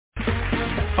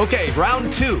Okay,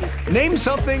 round two. Name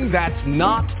something that's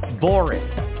not boring.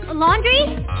 A laundry?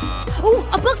 Ooh,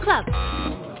 a book club.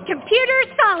 Computer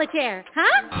solitaire,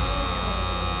 huh?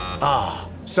 Ah,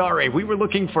 sorry, we were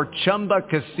looking for Chumba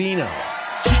Casino.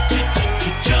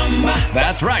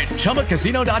 That's right,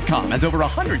 ChumbaCasino.com has over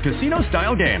 100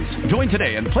 casino-style games. Join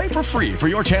today and play for free for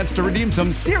your chance to redeem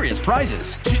some serious prizes.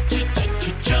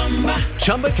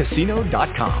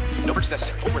 ChumbaCasino.com. No purchase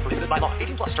necessary. Void where prohibited by law.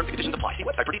 18+ terms and conditions apply. See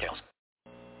website for details.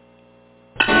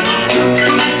 I'm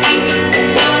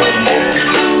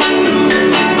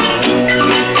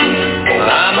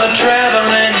a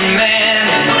traveling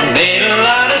man, made a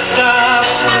lot of stops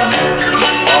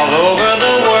all over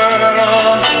the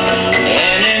world,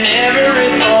 and in every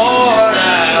port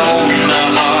I own the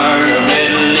heart of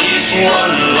at least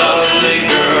one lovely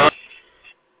girl.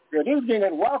 Good evening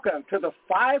and welcome to the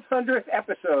 500th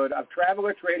episode of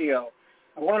Travelers Radio.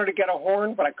 I wanted to get a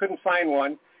horn, but I couldn't find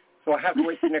one, so I have to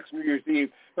wait till next New Year's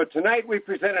Eve. But tonight we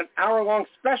present an hour-long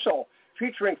special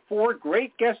featuring 4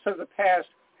 great guests of the past,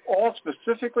 all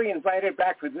specifically invited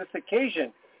back for this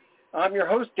occasion. I'm your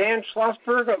host, Dan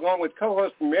Schlossberg, along with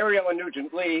co-host Mary Ellen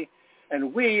Nugent-Lee,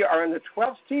 and we are in the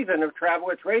 12th season of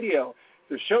Travelers Radio,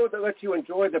 the show that lets you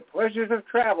enjoy the pleasures of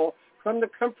travel from the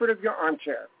comfort of your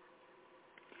armchair.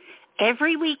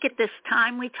 Every week at this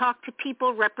time, we talk to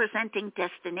people representing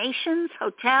destinations,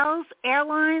 hotels,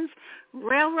 airlines,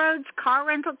 railroads, car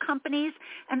rental companies,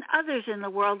 and others in the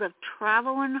world of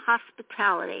travel and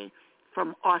hospitality,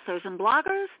 from authors and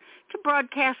bloggers to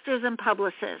broadcasters and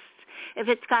publicists. If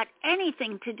it's got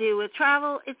anything to do with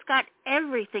travel, it's got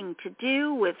everything to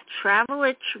do with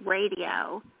Travelitch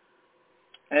Radio.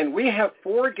 And we have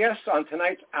 4 guests on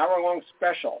tonight's hour-long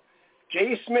special.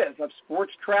 Jay Smith of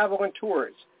Sports Travel and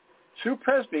Tours, Sue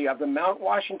Presby of the Mount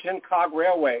Washington Cog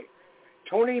Railway,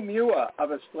 Tony Mua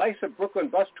of A Slice of Brooklyn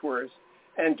Bus Tours,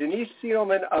 and Denise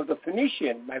Seelman of the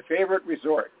Phoenician, my favorite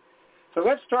resort. So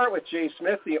let's start with Jay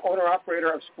Smith, the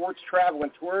owner-operator of Sports Travel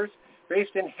and Tours,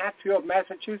 based in Hatfield,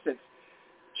 Massachusetts.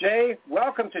 Jay,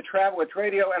 welcome to Travelitch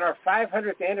Radio and our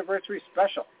 500th anniversary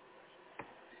special.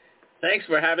 Thanks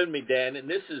for having me, Dan, and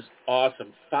this is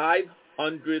awesome.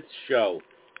 500th show.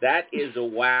 That is a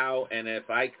wow, and if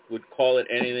I would call it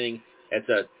anything, it's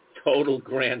a total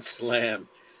grand slam.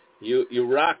 You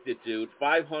rocked it, dude.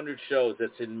 500 shows.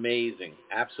 That's amazing.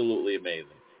 Absolutely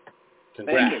amazing.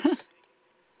 Congrats. Thank you.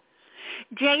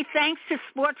 Jay, thanks to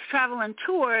Sports Travel and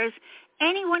Tours,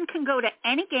 anyone can go to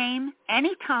any game,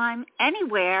 anytime,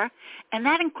 anywhere, and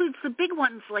that includes the big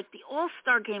ones like the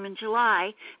All-Star Game in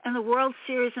July and the World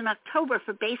Series in October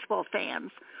for baseball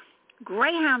fans.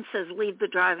 Greyhound says leave the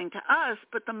driving to us,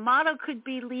 but the motto could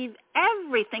be leave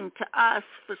everything to us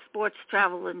for Sports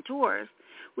Travel and Tours.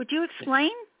 Would you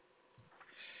explain?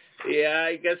 Yeah,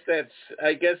 I guess that's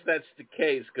the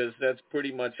case, because that's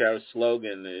pretty much our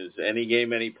slogan: is any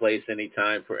game, any place, any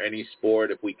time for any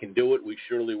sport. If we can do it, we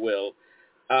surely will.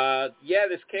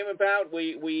 This came about.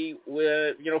 We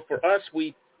for us,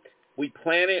 we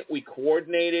plan it, we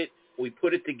coordinate it, we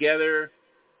put it together.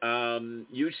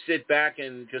 You sit back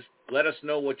and just let us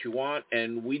know what you want,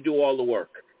 and we do all the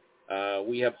work.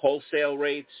 We have wholesale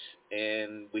rates,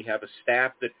 and we have a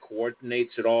staff that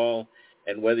coordinates it all.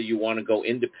 And whether you want to go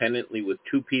independently with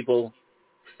 2 people,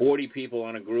 40 people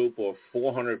on a group, or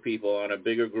 400 people on a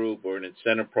bigger group or an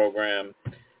incentive program,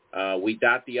 we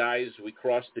dot the I's, we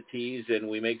cross the T's, and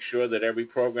we make sure that every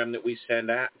program that we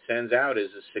sends out is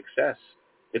a success.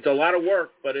 It's a lot of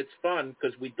work, but it's fun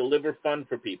because we deliver fun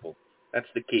for people. That's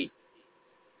the key.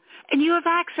 And you have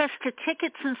access to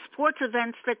tickets and sports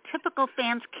events that typical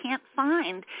fans can't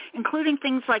find, including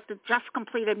things like the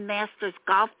just-completed Masters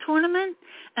Golf Tournament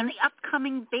and the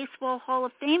upcoming Baseball Hall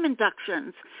of Fame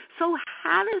inductions. So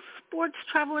how does Sports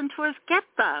Travel and Tours get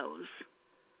those?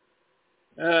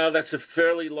 That's a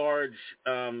fairly large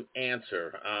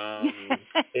answer.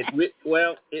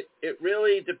 It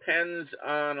really depends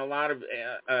on a lot of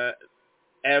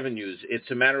avenues.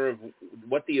 It's a matter of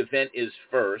what the event is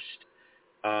first.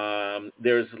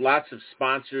 There's lots of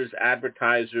sponsors,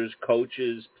 advertisers,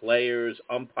 coaches, players,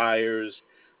 umpires,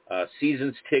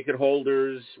 seasons ticket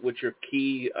holders, which are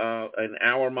key in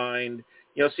our mind.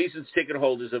 Seasons ticket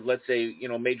holders of, let's say,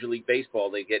 Major League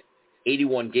Baseball, they get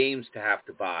 81 games to have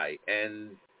to buy.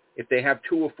 And if they have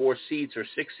 2 or 4 seats or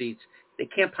 6 seats, they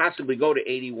can't possibly go to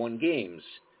 81 games.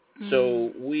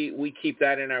 So we keep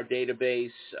that in our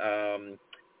database.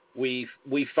 We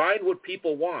find what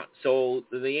people want. So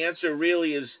the answer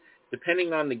really is,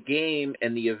 depending on the game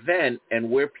and the event and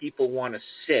where people want to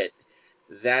sit,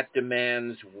 that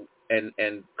demands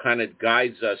and kind of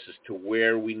guides us as to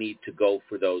where we need to go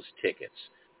for those tickets.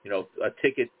 A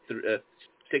ticket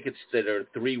tickets that are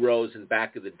 3 rows in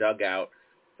back of the dugout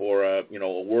for a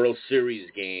World Series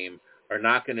game are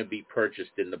not going to be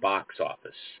purchased in the box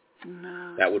office.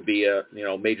 No. That would be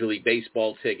Major League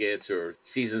Baseball tickets or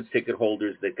seasons ticket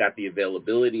holders that got the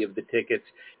availability of the tickets.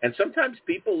 And sometimes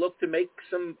people look to make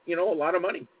a lot of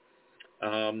money.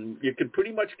 You can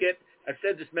pretty much get, I've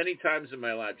said this many times in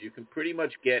my life, you can pretty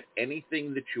much get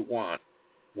anything that you want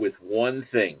with one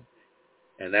thing,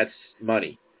 and that's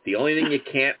money. The only thing you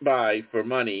can't buy for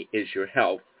money is your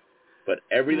health, but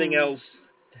everything else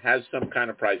has some kind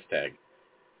of price tag.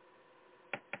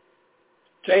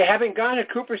 Jay, having gone to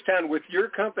Cooperstown with your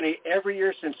company every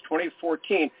year since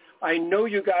 2014, I know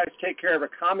you guys take care of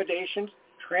accommodations,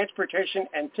 transportation,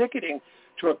 and ticketing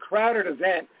to a crowded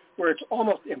event where it's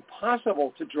almost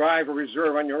impossible to drive or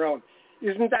reserve on your own.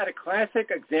 Isn't that a classic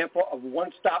example of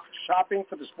one-stop shopping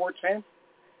for the sports fan?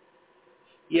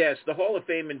 Yes, the Hall of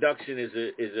Fame induction is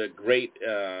a great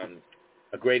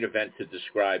event to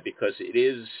describe because it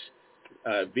is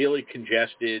really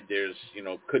congested. There's,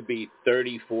 could be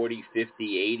 30, 40,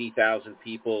 50, 80,000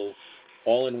 people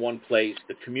all in one place.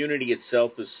 The community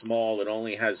itself is small. It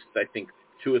only has, I think,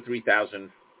 2,000 or 3,000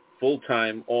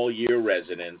 full-time all-year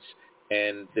residents.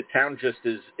 And the town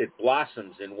it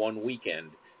blossoms in one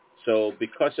weekend. So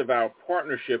because of our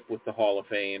partnership with the Hall of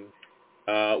Fame,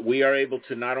 we are able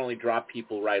to not only drop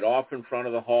people right off in front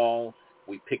of the hall,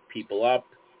 we pick people up.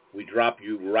 We drop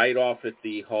you right off at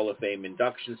the Hall of Fame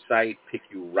induction site, pick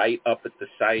you right up at the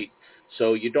site.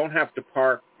 So you don't have to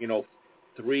park,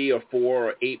 3 or 4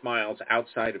 or 8 miles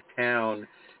outside of town,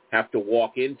 have to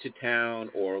walk into town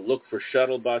or look for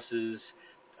shuttle buses.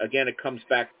 Again, it comes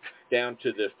back down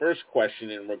to the first question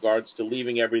in regards to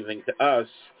leaving everything to us.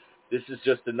 This is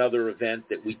just another event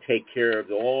that we take care of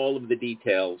all of the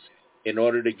details in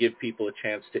order to give people a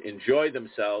chance to enjoy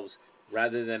themselves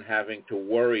rather than having to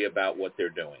worry about what they're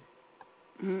doing.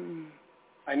 Mm.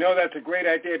 I know that's a great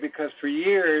idea because for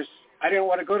years I didn't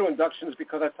want to go to inductions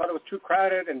because I thought it was too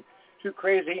crowded and too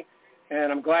crazy,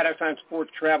 and I'm glad I found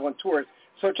Sports Travel and Tours.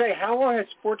 So, Jay, how long has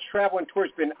Sports Travel and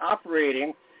Tours been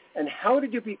operating, and how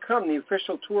did you become the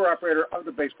official tour operator of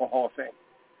the Baseball Hall of Fame?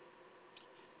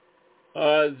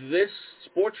 This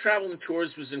Sports Travel and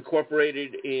Tours was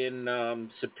incorporated in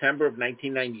September of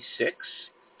 1996.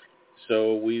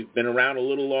 So we've been around a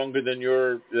little longer than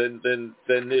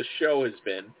than this show has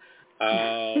been,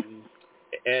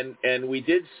 and we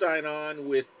did sign on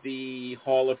with the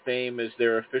Hall of Fame as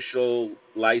their official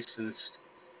licensed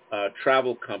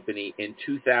travel company in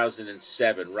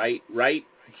 2007. Right,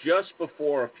 just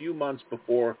before, a few months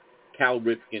before Cal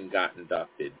Ripken got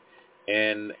inducted,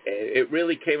 and it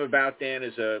really came about, Dan,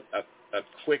 as a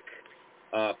quick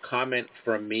comment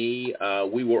from me.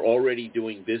 We were already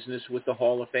doing business with the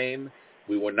Hall of Fame.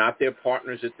 We were not their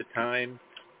partners at the time.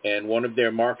 And one of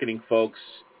their marketing folks,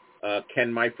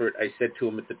 Ken Meifert, I said to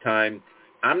him at the time,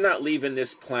 I'm not leaving this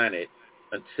planet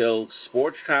until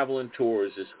Sports Travel and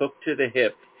Tours is hooked to the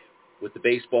hip with the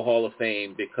Baseball Hall of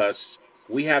Fame because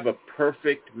we have a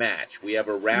perfect match. We have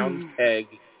a round peg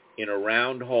in a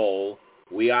round hole.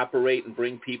 We operate and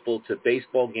bring people to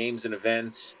baseball games and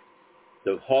events.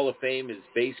 The Hall of Fame is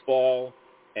baseball,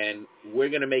 and we're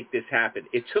going to make this happen.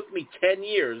 It took me 10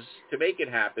 years to make it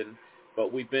happen,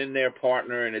 but we've been their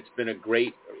partner, and it's been a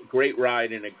great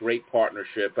ride and a great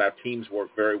partnership. Our teams work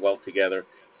very well together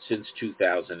since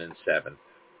 2007.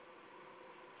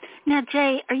 Now,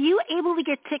 Jay, are you able to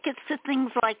get tickets to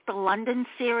things like the London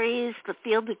Series, the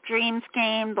Field of Dreams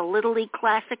game, the Little League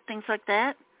Classic, things like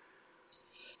that?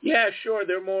 Yeah, sure.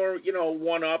 They're more,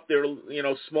 one-up. They're,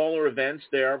 smaller events.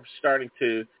 They are starting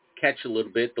to catch a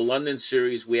little bit. The London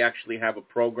Series, we actually have a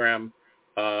program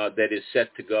that is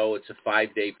set to go. It's a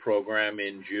 5-day program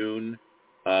in June.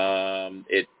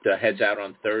 It heads out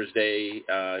on Thursday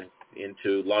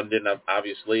into London,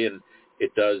 obviously, and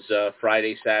it does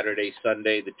Friday, Saturday,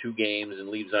 Sunday, the 2 games, and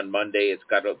leaves on Monday. It's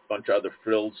got a bunch of other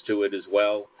frills to it as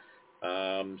well.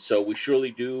 So we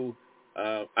surely do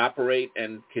operate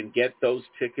and can get those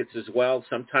tickets as well.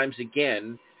 Sometimes,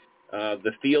 again,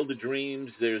 the Field of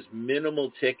Dreams, there's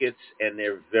minimal tickets and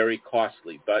they're very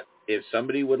costly. But if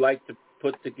somebody would like to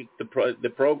put the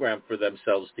program for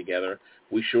themselves together,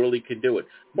 we surely can do it.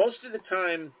 Most of the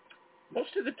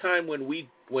time when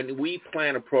we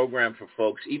plan a program for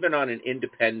folks, even on an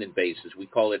independent basis, we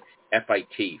call it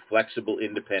FIT, Flexible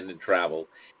Independent Travel.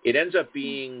 It ends up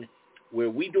being where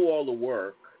we do all the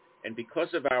work. And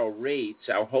because of our rates,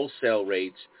 our wholesale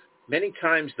rates, many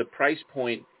times the price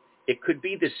point, it could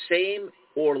be the same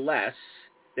or less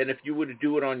than if you were to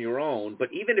do it on your own. But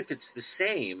even if it's the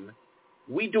same,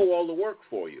 we do all the work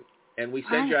for you. And we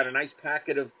send you out a nice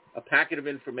packet of a packet of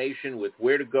information with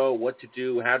where to go, what to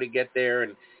do, how to get there,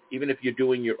 and even if you're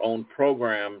doing your own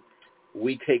program,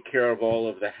 we take care of all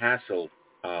of the hassle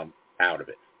out of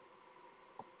it.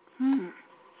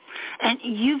 And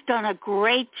you've done a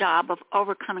great job of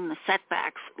overcoming the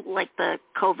setbacks, like the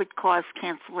COVID-caused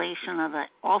cancellation of the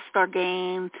All-Star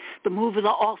Game, the move of the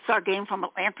All-Star Game from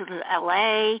Atlanta to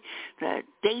L.A., the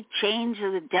date change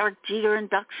of the Derek Jeter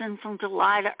induction from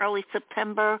July to early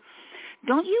September.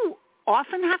 Don't you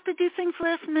often have to do things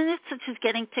last minute, such as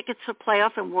getting tickets for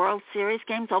playoff and World Series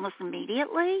games almost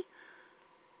immediately?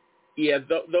 Yeah,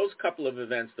 those couple of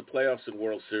events, the playoffs and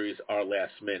World Series, are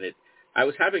last minute. I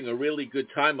was having a really good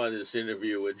time on this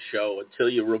interview and show until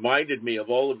you reminded me of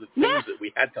all of the things that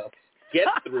we had to get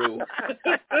through.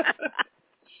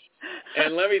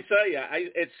 And let me tell you,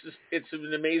 it's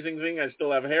an amazing thing. I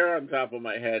still have hair on top of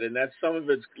my head, and that's some of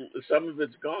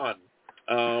it's gone.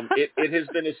 It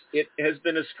has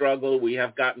been a struggle. We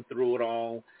have gotten through it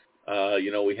all.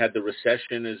 We had the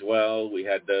recession as well. We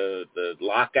had the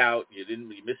lockout. You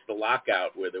missed the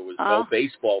lockout where there was no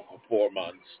baseball for 4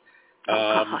 months.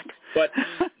 But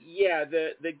yeah,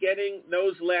 the getting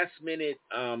those last minute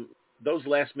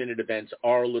events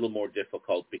are a little more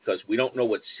difficult because we don't know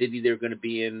what city they're going to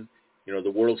be in. The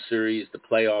World Series, the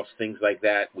playoffs, things like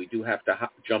that. We do have to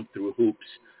jump through hoops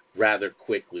rather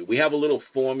quickly. We have a little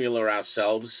formula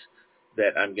ourselves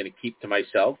that I'm going to keep to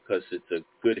myself because it's a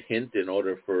good hint in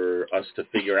order for us to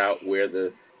figure out where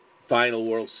the final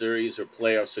World Series or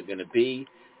playoffs are going to be.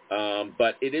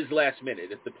 But it is last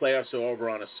minute. If the playoffs are over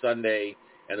on a Sunday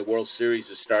and the World Series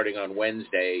is starting on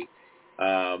Wednesday,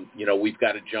 we've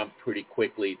got to jump pretty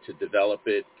quickly to develop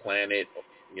it, plan it,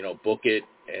 book it,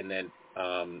 and then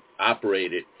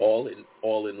operate it all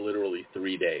in literally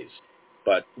 3 days.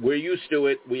 But we're used to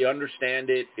it. We understand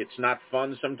it. It's not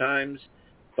fun sometimes,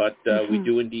 but we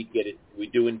do indeed get it. We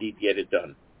do indeed get it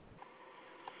done.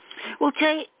 Well,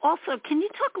 Jay, also, can you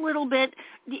talk a little bit,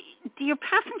 do your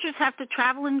passengers have to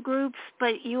travel in groups,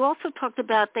 but you also talked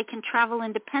about they can travel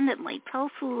independently. Tell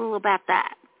us a little about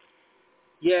that.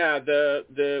 Yeah,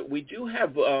 we do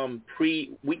have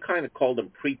we kind of call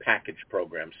them pre-packaged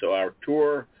programs. So our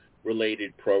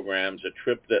tour-related programs, a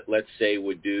trip that, let's say,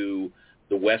 would do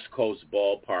the West Coast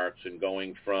ballparks and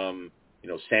going from,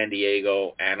 San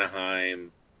Diego,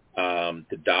 Anaheim,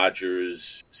 the Dodgers,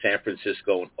 San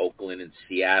Francisco, and Oakland, and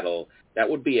Seattle. That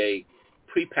would be a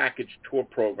prepackaged tour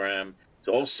program. It's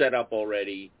all set up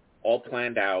already, all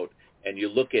planned out, and you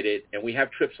look at it. And we have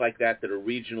trips like that are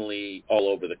regionally all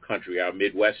over the country. Our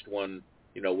Midwest one,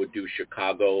 would do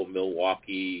Chicago,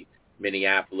 Milwaukee,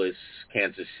 Minneapolis,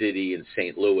 Kansas City, and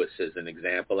St. Louis as an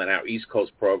example. And our East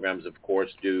Coast programs, of course,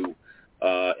 do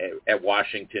at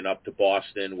Washington up to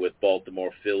Boston with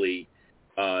Baltimore, Philly,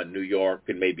 New York,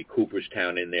 and maybe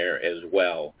Cooperstown in there as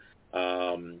well.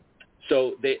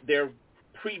 So they're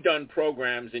pre-done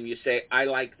programs, and you say, I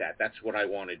like that. That's what I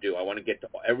want to do. I want to get to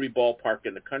every ballpark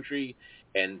in the country,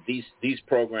 and these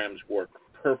programs work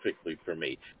perfectly for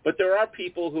me. But there are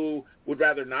people who would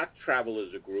rather not travel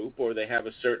as a group, or they have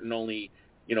a certain only,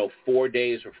 4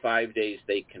 days or 5 days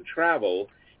they can travel,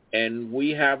 and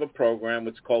we have a program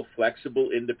that's called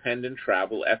Flexible Independent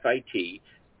Travel, FIT,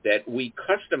 that we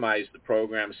customize the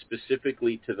program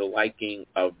specifically to the liking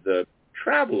of the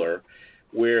traveler,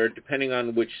 where depending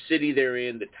on which city they're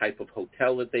in, the type of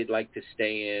hotel that they'd like to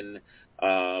stay in,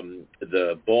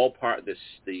 the ballpark,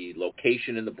 the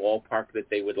location in the ballpark that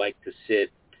they would like to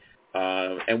sit,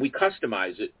 and we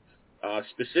customize it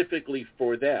specifically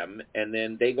for them, and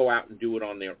then they go out and do it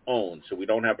on their own. So we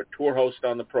don't have a tour host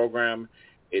on the program.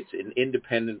 It's an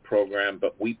independent program,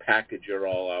 but we package it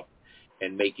all up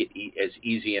and make it as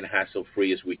easy and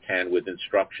hassle-free as we can with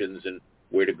instructions and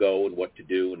where to go and what to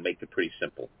do, and make it pretty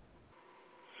simple.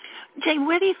 Jay,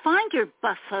 where do you find your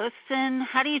bus hosts, and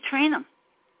how do you train them?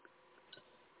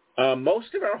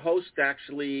 Most of our hosts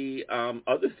actually,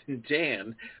 other than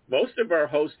Dan, most of our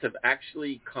hosts have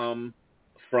actually come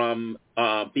from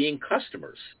being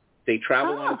customers. They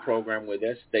travel on a program with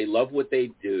us. They love what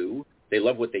they do. They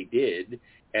love what they did.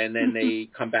 And then they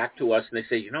come back to us and they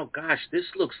say, gosh, this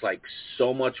looks like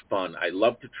so much fun. I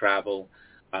love to travel.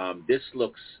 I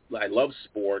love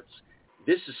sports.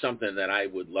 This is something that I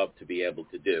would love to be able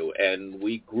to do. And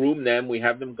we groom them. We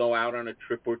have them go out on a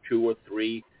trip or 2 or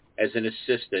 3 as an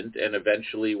assistant. And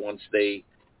eventually once they,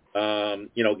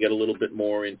 get a little bit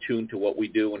more in tune to what we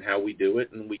do and how we do it,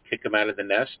 and we kick them out of the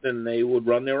nest, and they would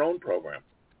run their own program.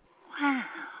 Wow.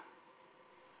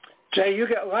 Jay, you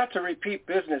get lots of repeat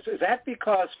business. Is that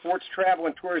because Sports Travel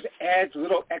and Tours adds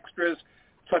little extras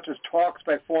such as talks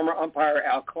by former umpire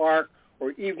Al Clark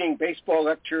or evening baseball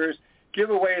lectures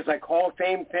giveaways like Hall of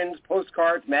Fame pins,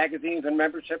 postcards, magazines, and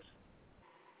memberships?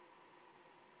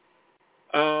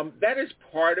 That is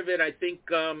part of it. I think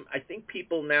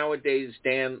people nowadays,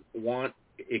 Dan, want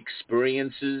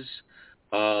experiences.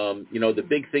 The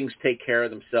big things take care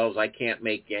of themselves. I can't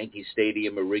make Yankee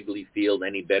Stadium or Wrigley Field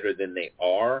any better than they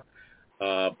are.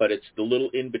 But it's the little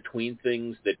in-between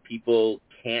things that people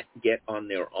can't get on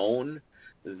their own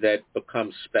that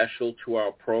become special to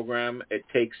our program. It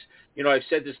takes, I've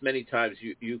said this many times,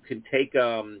 you can take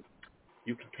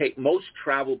most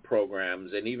travel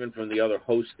programs, and even from the other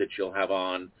hosts that you'll have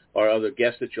on or other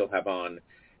guests that you'll have on,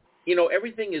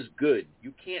 everything is good.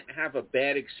 You can't have a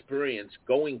bad experience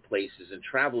going places and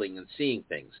traveling and seeing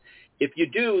things. If you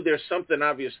do, there's something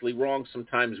obviously wrong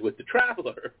sometimes with the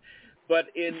traveler.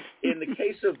 But in the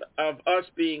case of us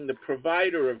being the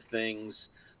provider of things,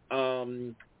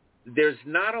 there's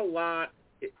not a lot.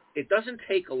 It doesn't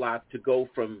take a lot to go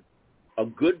from a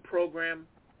good program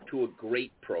to a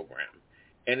great program.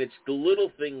 And it's the little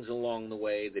things along the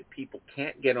way that people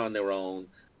can't get on their own,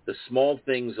 the small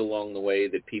things along the way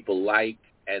that people like,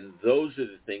 and those are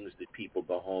the things that people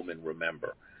go home and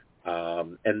remember.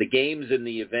 And the games and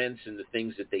the events and the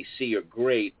things that they see are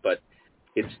great, but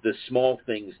it's the small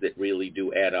things that really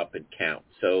do add up and count.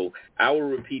 So our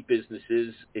repeat business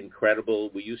is incredible.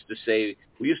 We used to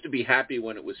be happy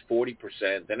when it was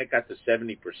 40%, then it got to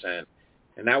 70%,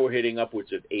 and now we're hitting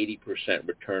upwards of 80%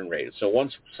 return rate. So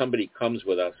once somebody comes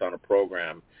with us on a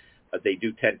program, they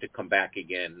do tend to come back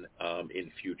again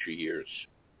in future years.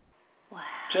 Wow.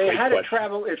 Jay, Great how do question.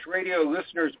 Travel It's Radio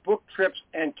listeners book trips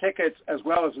and tickets as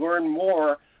well as learn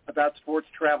more about sports,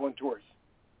 travel, and tours?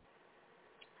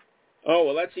 Oh,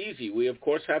 well, that's easy. We, of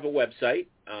course, have a website.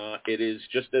 It is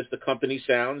just as the company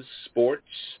sounds, sports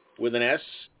with an S,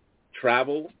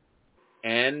 travel,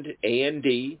 and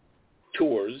A-N-D,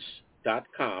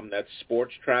 tours.com. That's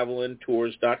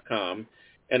sportstravelandtours.com.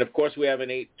 And, of course, we have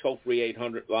a toll-free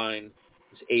 800 line.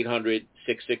 It's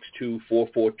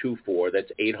 800-662-4424.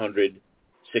 That's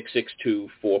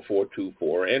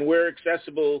 800-662-4424. And we're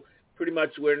accessible pretty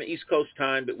much. We're in East Coast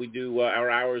time, but we do our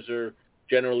hours are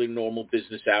generally normal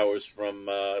business hours from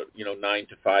 9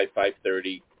 to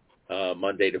 5:30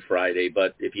 Monday to Friday.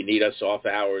 But if you need us off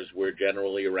hours, we're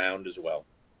generally around as well.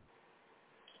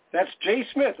 That's Jay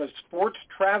Smith of Sports,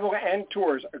 Travel, and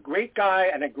Tours, a great guy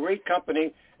and a great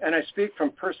company, and I speak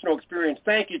from personal experience.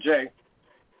 Thank you, Jay.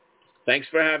 Thanks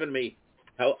for having me.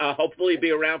 I'll hopefully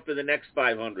be around for the next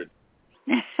 500.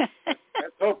 Let's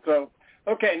hope so.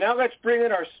 Okay, now let's bring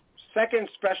in our second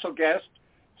special guest,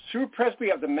 Sue Presby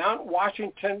of the Mount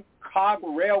Washington Cog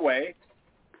Railway.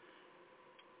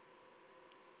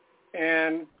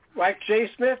 And like Jay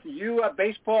Smith, you are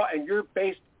baseball and you're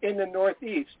based in the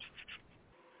Northeast.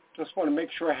 Just want to make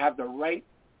sure I have the right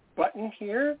button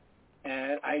here,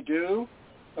 and I do.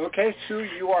 Okay, Sue,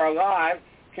 you are live.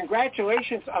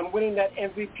 Congratulations on winning that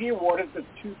MVP award at the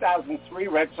 2003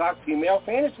 Red Sox Female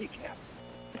Fantasy Camp.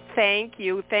 Thank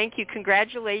you.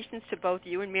 Congratulations to both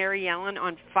you and Mary Ellen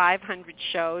on 500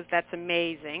 shows. That's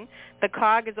amazing. The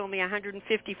COG is only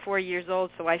 154 years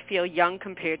old, so I feel young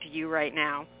compared to you right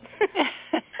now.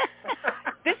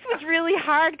 This was really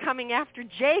hard coming after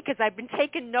Jay because I've been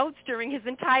taking notes during his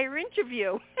entire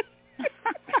interview.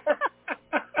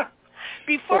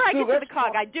 Before I get to the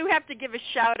COG, I do have to give a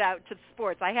shout-out to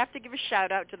sports. I have to give a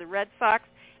shout-out to the Red Sox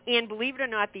and, believe it or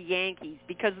not, the Yankees,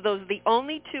 because those are the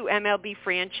only two MLB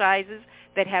franchises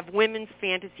that have women's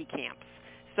fantasy camps.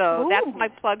 So that's my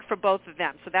plug for both of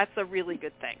them. So that's a really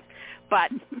good thing.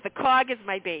 But the COG is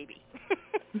my baby.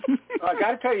 I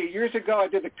got to tell you, years ago I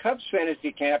did the Cubs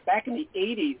fantasy camp back in the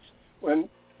 80s when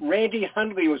Randy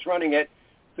Hundley was running it.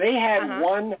 They had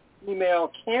one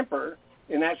female camper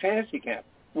in that fantasy camp.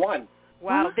 One.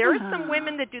 Wow. There are some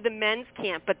women that do the men's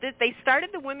camp, but they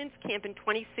started the women's camp in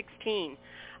 2016.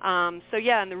 And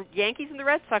the Yankees and the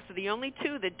Red Sox are the only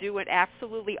two that do an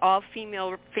absolutely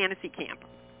all-female fantasy camp.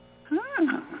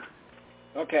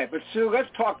 Okay, but Sue, let's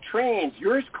talk trains.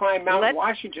 Yours climb Mount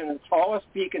Washington, the tallest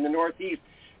peak in the Northeast,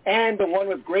 and the one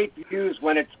with great views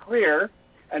when it's clear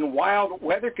and wild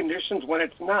weather conditions when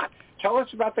it's not. Tell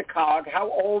us about the COG.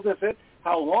 How old is it?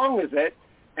 How long is it?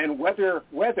 And whether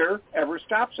weather ever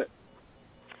stops it.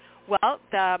 Well,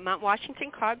 the Mount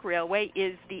Washington Cog Railway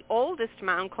is the oldest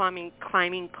mountain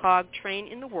climbing cog train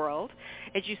in the world.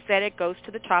 As you said, it goes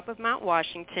to the top of Mount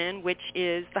Washington, which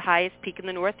is the highest peak in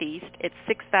the Northeast. It's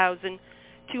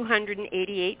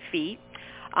 6,288 feet.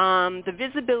 The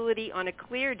visibility on a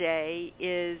clear day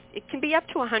it can be up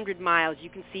to 100 miles.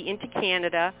 You can see into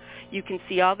Canada. You can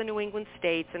see all the New England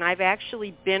states. And I've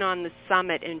actually been on the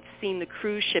summit and seen the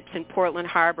cruise ships in Portland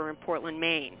Harbor in Portland,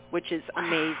 Maine, which is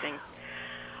amazing.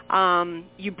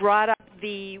 You brought up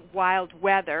the wild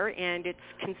weather, and it's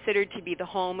considered to be the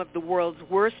home of the world's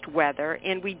worst weather,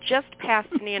 and we just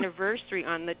passed an anniversary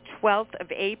on the 12th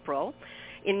of April.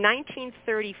 In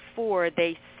 1934,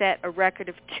 they set a record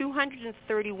of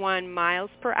 231 miles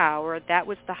per hour. That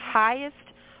was the highest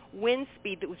wind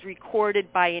speed that was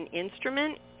recorded by an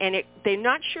instrument, and they're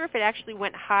not sure if it actually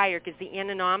went higher because the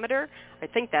anemometer, I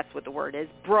think that's what the word is,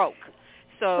 broke.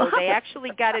 So they actually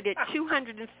got it at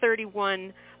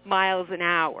 231 miles an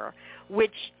hour,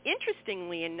 which,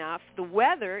 interestingly enough, the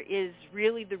weather is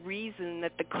really the reason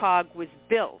that the cog was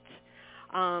built.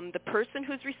 The person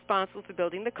who's responsible for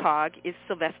building the cog is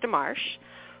Sylvester Marsh,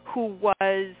 who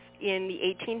was in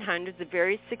the 1800s a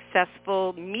very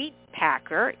successful meat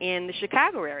packer in the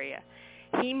Chicago area.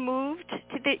 He moved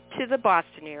to the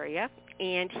Boston area,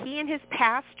 and he and his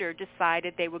pastor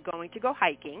decided they were going to go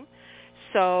hiking.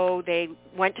 So they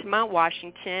went to Mount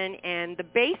Washington, and the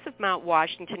base of Mount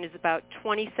Washington is about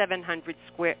 2,700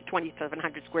 square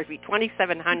feet.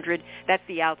 2,700. That's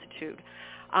the altitude.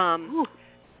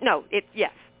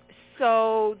 Yes.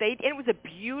 So it was a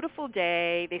beautiful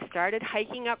day. They started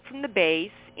hiking up from the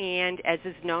base, and as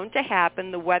is known to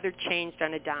happen, the weather changed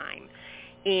on a dime.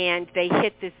 And they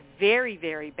hit this very,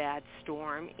 very bad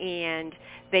storm, and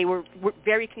they were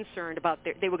very concerned about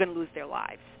they were going to lose their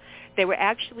lives. They were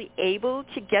actually able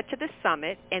to get to the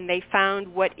summit, and they found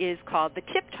what is called the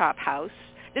Tip Top House.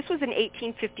 This was in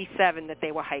 1857 that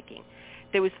they were hiking.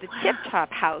 There was the Tip Top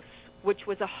House, which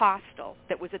was a hostel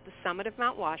that was at the summit of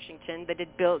Mount Washington that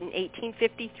had built in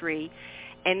 1853,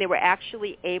 and they were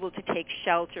actually able to take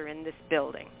shelter in this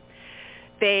building.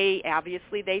 They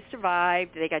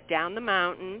survived. They got down the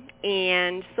mountain,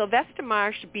 and Sylvester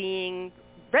Marsh, being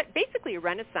basically a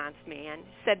Renaissance man,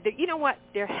 said that, you know what,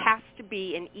 there has to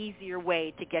be an easier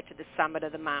way to get to the summit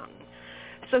of the mountain.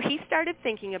 So he started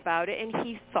thinking about it, and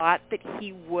he thought that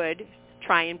he would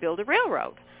try and build a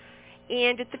railroad.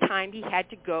 And at the time, he had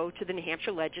to go to the New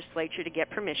Hampshire legislature to get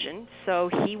permission. So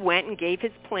he went and gave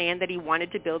his plan that he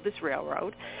wanted to build this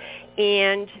railroad.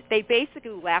 And they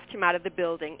basically laughed him out of the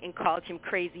building and called him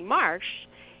Crazy Marsh.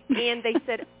 And they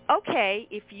said, okay,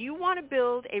 if you want to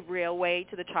build a railway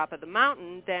to the top of the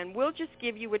mountain, then we'll just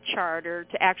give you a charter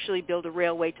to actually build a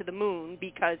railway to the moon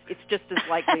because it's just as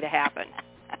likely to happen.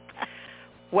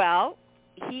 Well,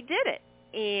 he did it.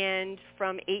 And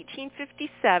from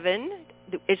 1857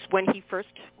 is when he first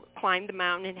climbed the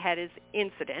mountain and had his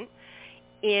incident.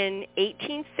 In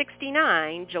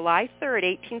 1869, July 3rd,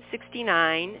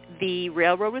 1869, the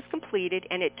railroad was completed,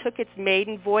 and it took its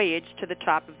maiden voyage to the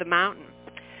top of the mountain.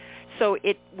 So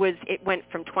it went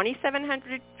from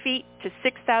 2,700 feet to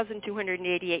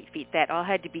 6,288 feet. That all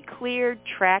had to be cleared.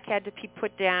 Track had to be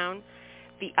put down.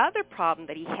 The other problem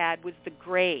that he had was the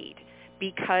grade,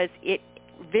 because it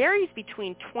varies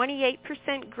between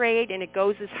 28% grade and it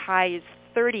goes as high as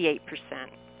 38%.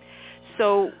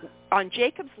 So on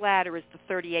Jacob's Ladder is the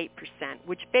 38%,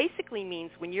 which basically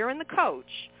means when you're in the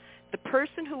coach, the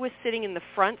person who was sitting in the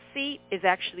front seat is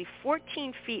actually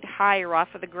 14 feet higher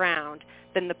off of the ground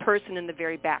than the person in the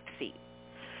very back seat.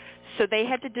 So they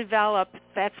had to develop,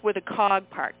 that's where the cog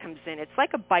part comes in. It's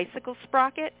like a bicycle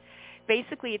sprocket.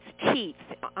 Basically, it's teeth.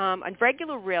 A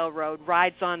regular railroad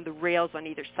rides on the rails on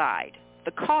either side.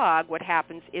 The cog, what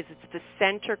happens is it's the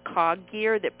center cog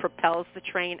gear that propels the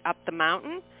train up the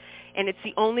mountain, and it's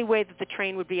the only way that the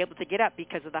train would be able to get up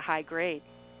because of the high grade.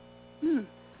 And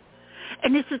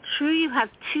is it true you have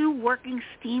two working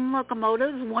steam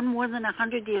locomotives, one more than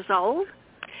 100 years old?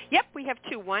 Yep, we have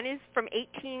two. One is from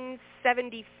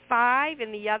 1875,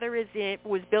 and the other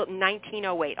was built in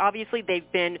 1908. Obviously,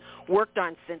 they've been worked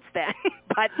on since then,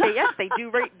 but yes,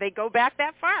 they go back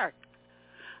that far.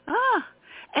 Ah,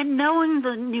 and knowing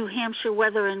the New Hampshire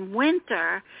weather in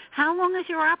winter, how long is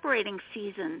your operating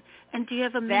season? And do you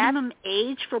have a minimum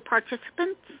age for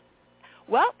participants?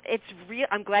 Well,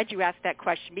 I'm glad you asked that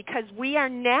question because we are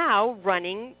now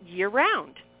running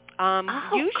year-round.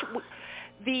 Usually,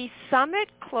 the summit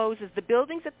closes, the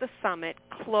buildings at the summit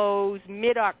close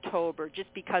mid-October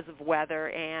just because of weather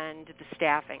and the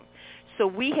staffing. So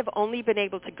we have only been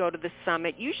able to go to the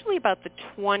summit usually about the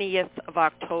 20th of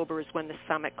October is when the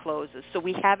summit closes. So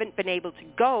we haven't been able to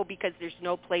go because there's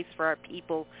no place for our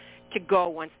people to go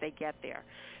once they get there.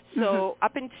 So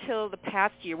up until the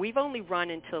past year, we've only run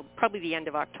until probably the end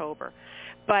of October.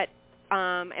 But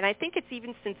and I think it's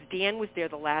even since Dan was there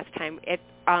the last time, at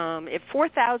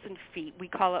 4,000 feet, we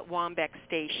call it Wambeck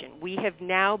Station. We have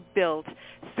now built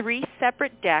 3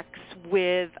 separate decks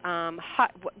with,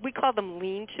 we call them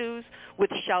lean-tos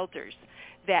with shelters.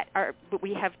 but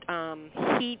we have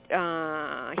heat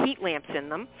lamps in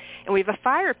them, and we have a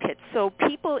fire pit. So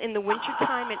people in the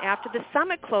wintertime and after the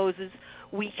summit closes,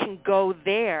 we can go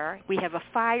there. We have a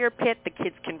fire pit. The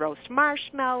kids can roast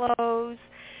marshmallows.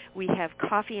 We have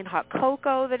coffee and hot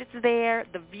cocoa that it's there.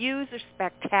 The views are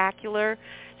spectacular.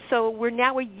 So we're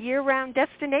now a year-round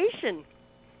destination.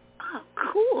 Oh,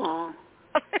 cool.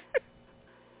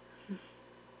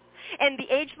 And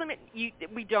the age limit,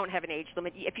 we don't have an age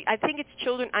limit. I think it's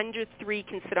children under 3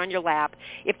 can sit on your lap.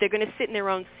 If they're going to sit in their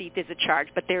own seat, there's a charge.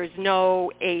 But there's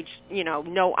no age,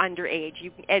 no underage.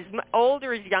 You can, as old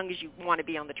or as young as you want to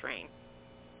be on the train.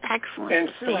 Excellent. And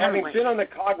Sue, having been on the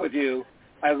cog with you,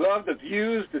 I love the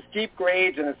views, the steep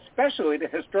grades, and especially the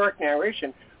historic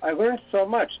narration. I learned so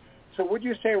much. So would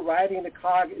you say riding the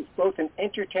cog is both an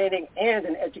entertaining and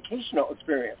an educational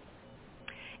experience?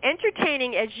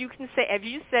 Entertaining, as you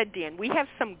said, Dan, we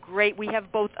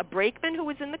have both a brakeman who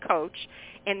is in the coach,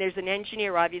 and there's an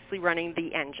engineer obviously running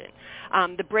the engine.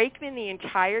 The brakeman, the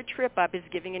entire trip up, is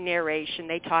giving a narration.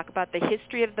 They talk about the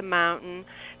history of the mountain,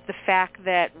 the fact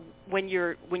that when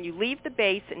you leave the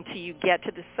base until you get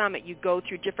to the summit, you go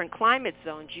through different climate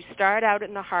zones. You start out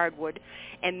in the hardwood,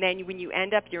 and then when you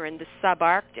end up, you're in the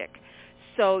subarctic.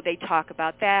 So they talk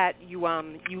about that. You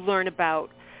learn about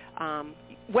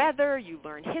weather, you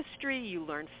learn history, you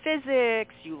learn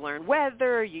physics, you learn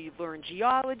weather, you learn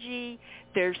geology.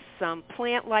 There's some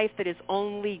plant life that is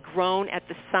only grown at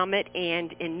the summit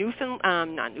and in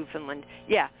Newfoundland.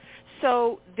 Yeah.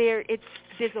 So there's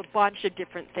a bunch of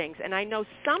different things. And I know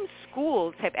some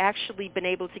schools have actually been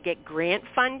able to get grant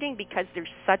funding because there's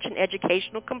such an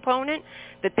educational component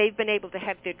that they've been able to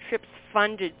have their trips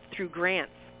funded through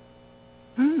grants.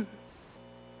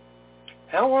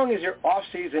 How long is your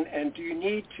off-season, and do you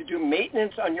need to do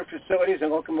maintenance on your facilities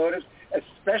and locomotives,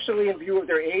 especially in view of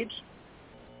their age?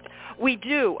 We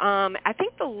do. I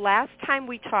think the last time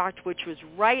we talked, which was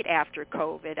right after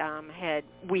COVID,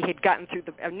 we had gotten through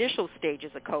the initial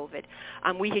stages of COVID.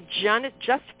 We had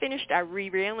just finished our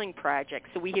re-railing project,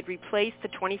 so we had replaced the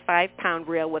 25-pound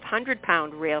rail with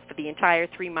 100-pound rail for the entire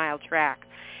 3-mile track.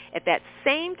 At that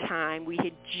same time, we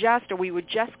were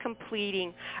just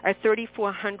completing our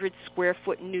 3,400 square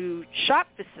foot new shop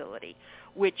facility,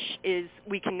 which is,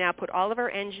 we can now put all of our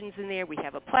engines in there. We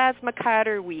have a plasma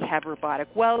cutter. We have robotic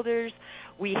welders.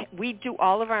 We do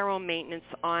all of our own maintenance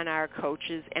on our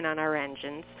coaches and on our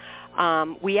engines.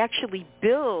 We actually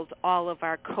build all of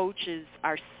our coaches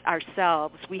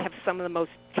ourselves. We have some of the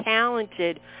most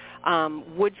talented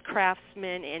woods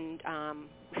craftsmen and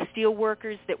steel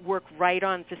workers that work right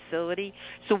on facility.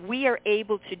 So we are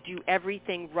able to do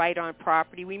everything right on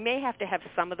property. We may have to have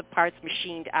some of the parts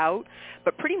machined out,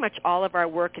 but pretty much all of our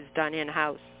work is done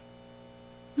in-house.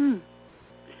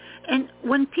 And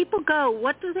when people go,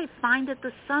 what do they find at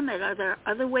the summit? Are there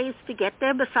other ways to get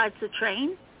there besides the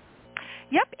train?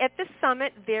 Yep, at the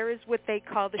summit there is what they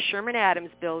call the Sherman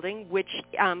Adams Building, which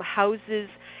houses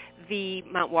the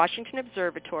Mount Washington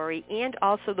Observatory and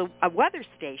also a weather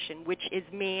station, which is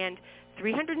manned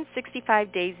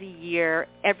 365 days a year,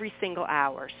 every single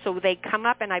hour. So they come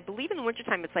up, and I believe in the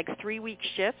wintertime it's like 3-week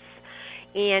shifts,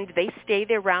 and they stay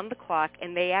there round the clock,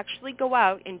 and they actually go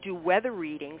out and do weather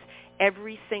readings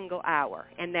every single hour,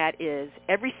 and that is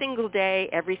every single day,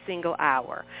 every single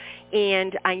hour.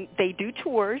 And they do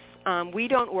tours. We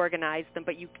don't organize them,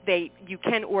 but you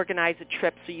can organize a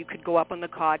trip, so you could go up on the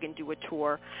cog and do a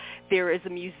tour. There is a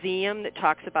museum that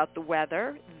talks about the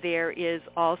weather. There is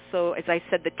also, as I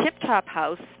said, the Tip Top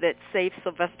House that saved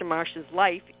Sylvester Marsh's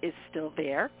life is still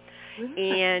there.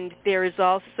 And there's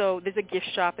a gift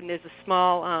shop, and there's a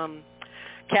small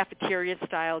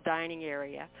cafeteria-style dining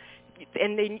area.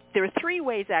 And there are 3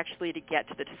 ways actually to get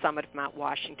to the summit of Mount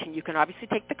Washington. You can obviously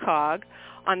take the cog.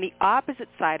 On the opposite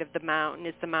side of the mountain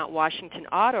is the Mount Washington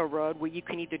Auto Road, where you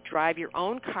can either drive your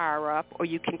own car up or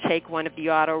you can take one of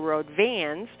the Auto Road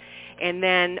vans. And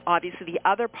then obviously the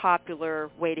other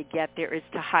popular way to get there is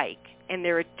to hike. And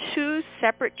there are 2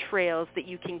 separate trails that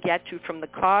you can get to from the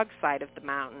cog side of the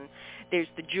mountain. There's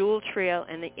the Jewel Trail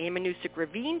and the Ammonoosuc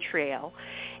Ravine Trail.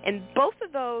 And both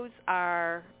of those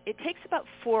it takes about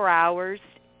 4 hours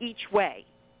each way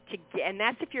to get, and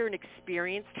that's if you're an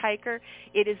experienced hiker.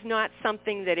 It is not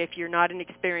something that if you're not an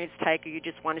experienced hiker, you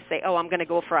just want to say, oh, I'm going to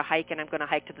go for a hike and I'm going to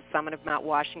hike to the summit of Mount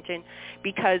Washington,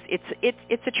 because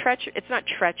it's not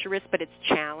treacherous, but it's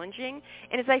challenging.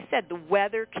 And as I said, the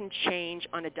weather can change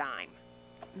on a dime.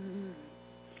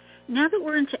 Now that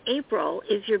we're into April,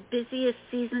 is your busiest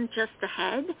season just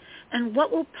ahead? And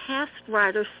what will past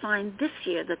riders find this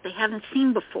year that they haven't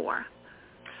seen before?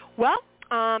 Well,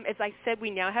 as I said, we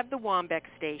now have the Wambeck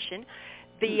Station.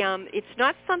 It's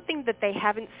not something that they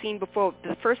haven't seen before.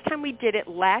 The first time we did it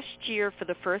last year, for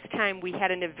the first time, we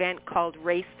had an event called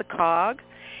Race the Cog,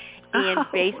 and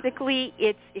basically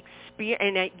it's experience.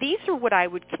 And these are what I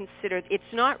would consider. It's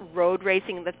not road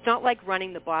racing. That's not like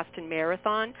running the Boston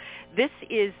Marathon. This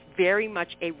is very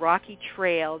much a rocky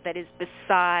trail that is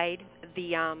beside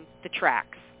the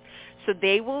tracks. So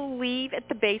they will leave at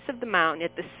the base of the mountain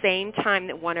at the same time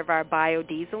that one of our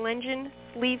biodiesel engines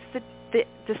leaves the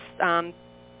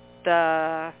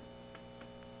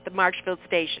Marshfield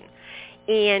station,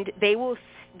 and they will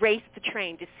race the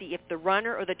train to see if the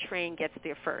runner or the train gets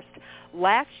there first.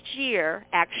 Last year,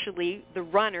 actually, the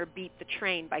runner beat the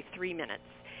train by 3 minutes.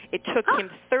 It took him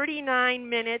 39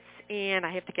 minutes, and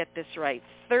I have to get this right,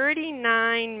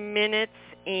 39 minutes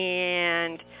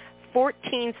and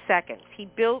 14 seconds. He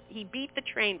beat the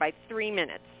train by 3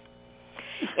 minutes.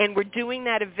 And we're doing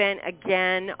that event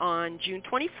again on June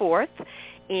 24th.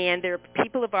 And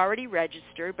people have already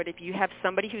registered, but if you have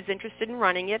somebody who's interested in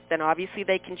running it, then obviously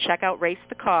they can check out Race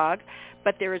the Cog.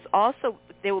 But there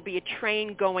will be a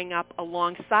train going up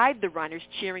alongside the runners,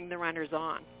 cheering the runners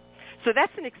on. So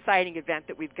that's an exciting event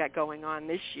that we've got going on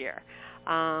this year.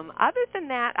 Other than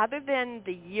that, other than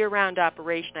the year-round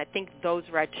operation, I think those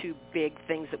are our two big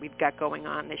things that we've got going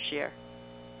on this year.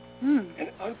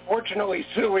 And unfortunately,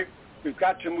 Sue, we've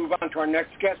got to move on to our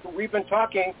next guest, but we've been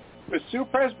talking with Sue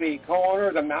Presby, co-owner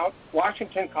of the Mount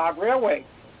Washington Cog Railway.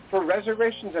 For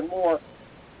reservations and more,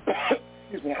 how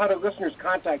do listeners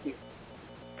contact you?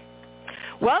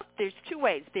 Well, there's two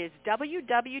ways. There's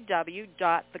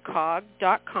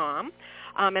www.thecog.com,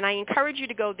 and I encourage you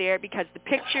to go there because the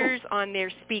pictures on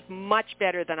there speak much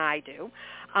better than I do.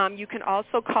 You can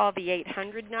also call the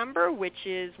 800 number, which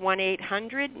is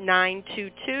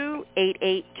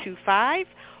 1-800-922-8825.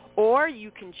 Or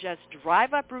you can just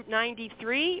drive up Route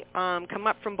 93, come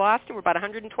up from Boston. We're about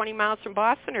 120 miles from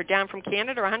Boston, or down from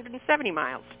Canada, 170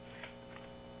 miles.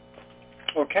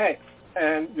 Okay.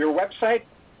 And your website?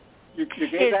 You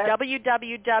gave is that?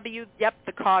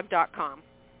 www.thecog.com.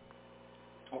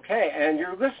 Okay. And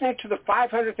you're listening to the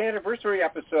 500th anniversary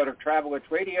episode of Travelers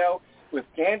Radio with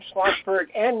Dan Schlossberg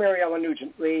and Mary Ellen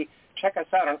Nugent-Lee. Check us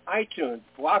out on iTunes,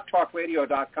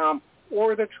 blogtalkradio.com,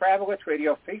 or the Travelers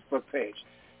Radio Facebook page.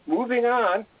 Moving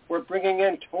on, we're bringing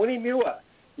in Tony Mua,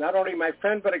 not only my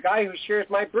friend, but a guy who shares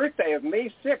my birthday of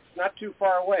May 6th, not too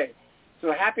far away.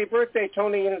 So happy birthday,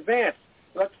 Tony, in advance.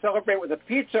 Let's celebrate with a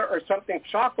pizza or something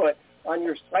chocolate on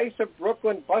your Slice of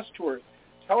Brooklyn bus tours.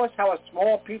 Tell us how a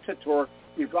small pizza tour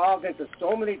evolved into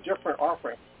so many different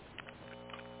offerings.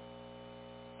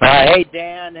 Hey,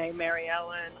 Dan. Hey, Mary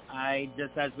Ellen.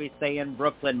 As we say in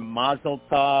Brooklyn, Mazel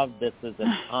Tov. This is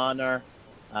an honor.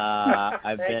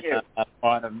 I've been a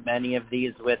part of many of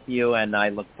these with you, and I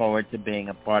look forward to being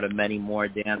a part of many more,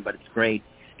 Dan. But it's great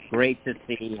to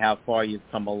see how far you've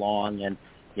come along. And,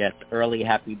 yes, early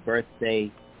happy birthday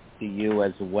to you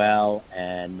as well.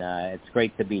 And it's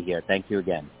great to be here. Thank you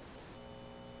again.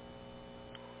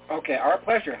 Okay, our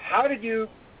pleasure. How did you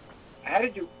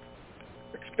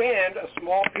expand a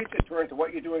small pizza tour into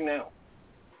what you're doing now?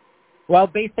 Well,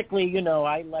 basically,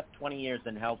 I left 20 years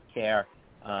in healthcare.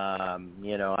 I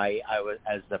was,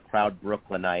 as a proud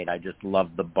Brooklynite, I just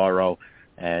loved the borough,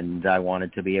 and I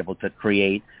wanted to be able to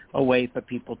create a way for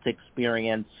people to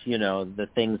experience, the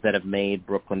things that have made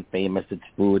Brooklyn famous, its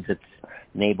foods, its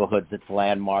neighborhoods, its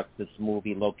landmarks, its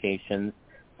movie locations.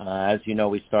 As you know,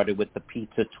 we started with the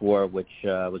pizza tour, which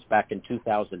was back in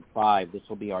 2005. This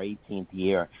will be our 18th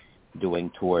year doing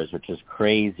tours, which is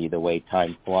crazy the way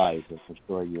time flies, as I'm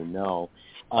sure you know.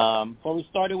 Well, we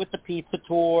started with the pizza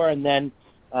tour, and then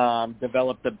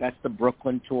developed the Best of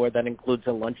Brooklyn tour that includes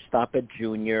a lunch stop at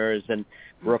Junior's and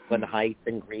Brooklyn Heights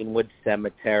and Greenwood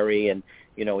Cemetery. And,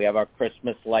 we have our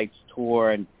Christmas Lights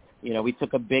tour. And, we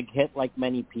took a big hit like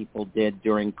many people did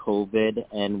during COVID,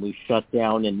 and we shut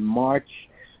down in March.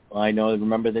 I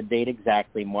remember the date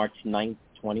exactly, March 9th,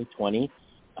 2020.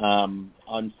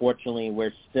 Unfortunately,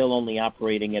 we're still only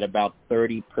operating at about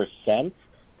 30%,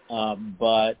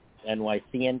 but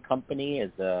NYC and Company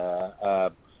is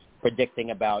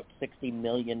predicting about 60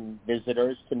 million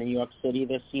visitors to New York City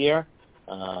this year,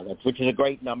 which is a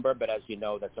great number, but as you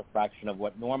know, that's a fraction of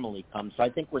what normally comes. So I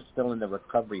think we're still in the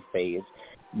recovery phase,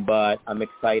 but I'm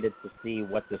excited to see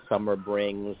what the summer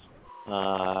brings.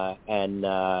 And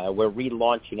we're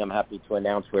relaunching, I'm happy to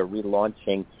announce we're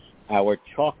relaunching our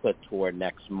chocolate tour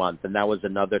next month. And that was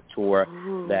another tour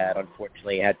that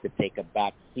unfortunately had to take a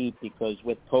back seat because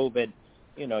with COVID,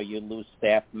 you lose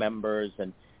staff members.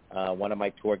 And one of my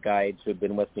tour guides who'd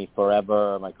been with me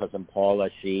forever, my cousin Paula,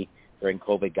 she during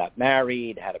COVID got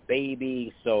married, had a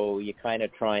baby, so you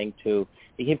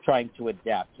keep trying to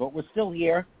adapt. But we're still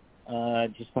here,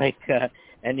 just like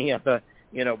any other,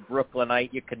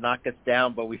 Brooklynite. You could knock us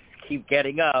down, but we keep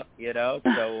getting up,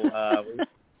 So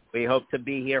we hope to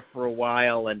be here for a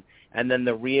while, and then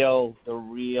the real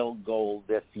goal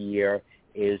this year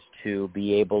is to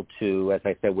be able to, as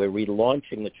I said, we're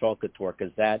relaunching the Chocolate Tour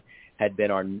because that had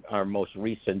been our most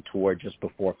recent tour just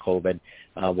before COVID.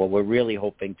 What we're really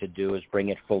hoping to do is bring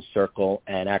it full circle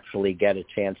and actually get a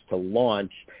chance to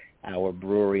launch our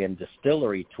brewery and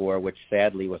distillery tour, which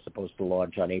sadly was supposed to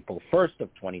launch on April 1st of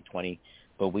 2020,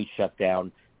 but we shut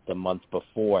down the month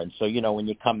before. And so, when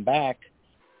you come back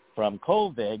from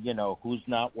COVID, who's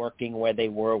not working where they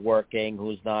were working,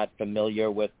 who's not familiar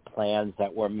with plans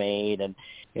that were made, and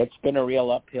it's been a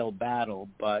real uphill battle,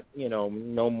 but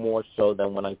no more so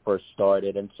than when I first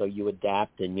started. And so you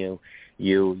adapt and you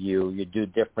do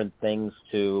different things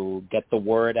to get the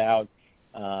word out.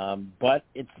 But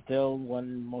it's still one of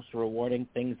the most rewarding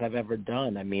things I've ever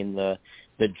done. I mean, the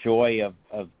joy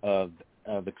of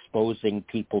exposing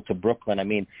people to Brooklyn. I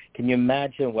mean, can you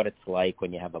imagine what it's like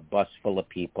when you have a bus full of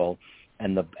people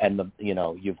and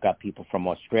you've got people from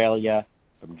Australia,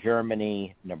 from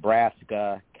Germany,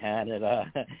 Nebraska,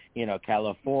 Canada,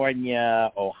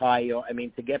 California, Ohio. I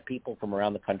mean, to get people from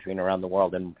around the country and around the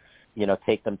world and,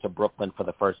 take them to Brooklyn for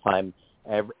the first time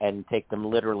and take them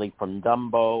literally from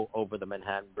Dumbo over the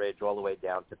Manhattan Bridge all the way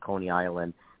down to Coney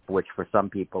Island, which for some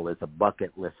people is a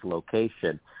bucket list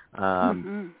location.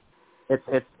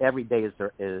 It's every day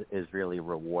is really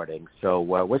rewarding. So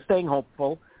we're staying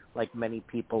hopeful, like many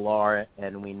people are,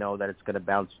 and we know that it's going to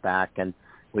bounce back. And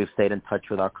we've stayed in touch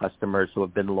with our customers who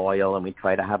have been loyal, and we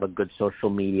try to have a good social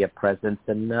media presence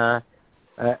and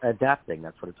adapting.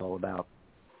 That's what it's all about.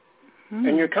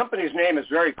 And your company's name is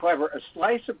very clever. A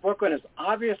slice of Brooklyn is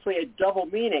obviously a double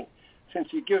meaning, since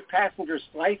you give passengers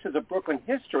slices of Brooklyn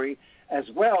history as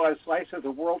well as slices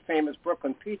of world-famous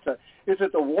Brooklyn pizza. Is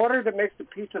it the water that makes the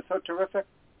pizza so terrific?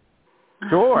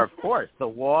 Sure, of course. The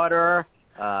water,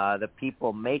 the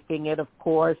people making it, of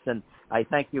course, and I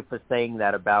thank you for saying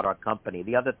that about our company.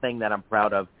 The other thing that I'm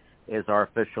proud of is our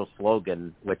official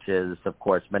slogan, which is, of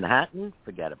course, Manhattan,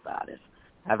 forget about it.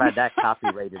 I've had that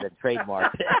copyrighted and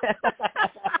trademarked.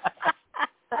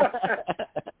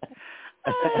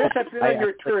 Since I've been on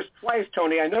your tours twice,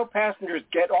 Tony, I know passengers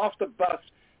get off the bus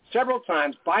several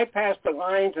times, bypass the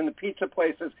lines in the pizza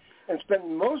places, and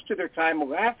spend most of their time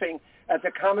laughing at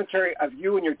the commentary of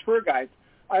you and your tour guides.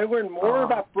 I learned more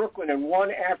about Brooklyn in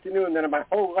one afternoon than in my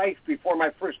whole life before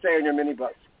my first day on your minibus.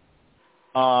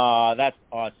 That's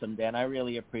awesome, Dan. I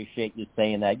really appreciate you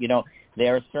saying that.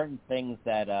 There are certain things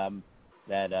that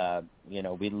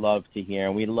we love to hear,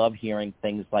 and we love hearing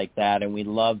things like that, and we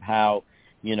love how,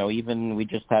 even we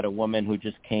just had a woman who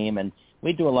just came, and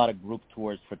we do a lot of group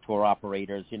tours for tour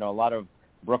operators. A lot of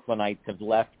Brooklynites have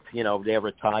left, they're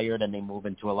retired and they move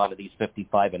into a lot of these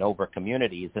 55 and over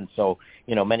communities. And so,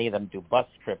 many of them do bus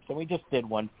trips. And we just did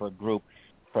one for a group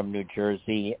from New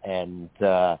Jersey, and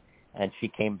she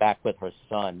came back with her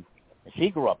son.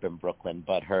 She grew up in Brooklyn,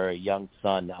 but her young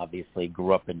son obviously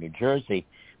grew up in New Jersey.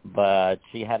 But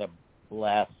she had a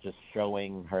blast just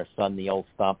showing her son the old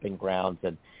stomping grounds.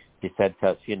 And she said to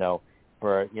us,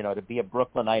 to be a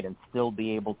Brooklynite and still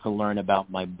be able to learn about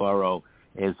my borough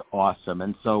is awesome.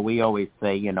 And so we always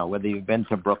say, whether you've been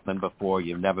to Brooklyn before,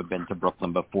 you've never been to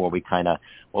Brooklyn before, we kind of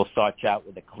will start you out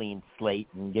with a clean slate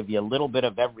and give you a little bit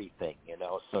of everything,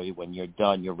 so when you're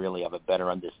done, you really have a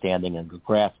better understanding and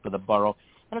grasp of the borough.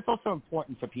 And it's also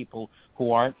important for people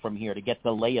who aren't from here to get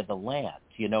the lay of the land,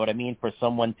 you know what I mean? For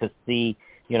someone to see,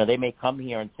 they may come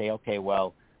here and say, okay,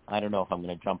 well, I don't know if I'm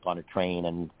going to jump on a train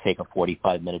and take a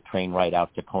 45-minute train ride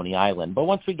out to Coney Island. But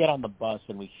once we get on the bus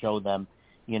and we show them,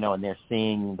 and they're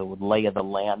seeing the lay of the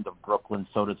land of Brooklyn,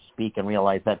 so to speak, and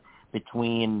realize that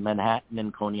between Manhattan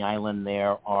and Coney Island,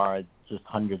 there are just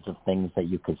hundreds of things that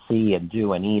you could see and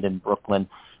do and eat in Brooklyn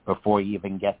before you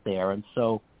even get there. And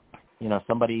so,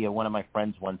 one of my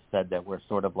friends once said that we're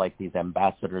sort of like these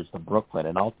ambassadors to Brooklyn,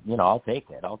 and I'll take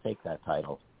it. I'll take that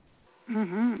title.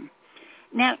 Mm-hmm.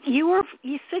 Now, you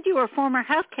said you were a former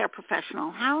healthcare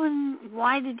professional. How and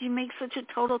why did you make such a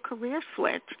total career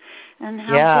switch? And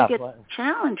how big a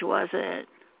challenge was it?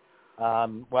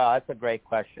 Well, that's a great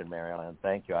question, Marilyn.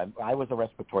 Thank you. I was a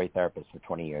respiratory therapist for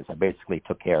 20 years. I basically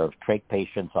took care of trach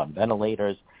patients on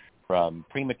ventilators, from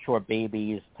premature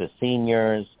babies to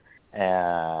seniors,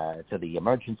 to the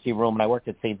emergency room. And I worked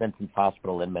at St. Vincent's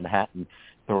Hospital in Manhattan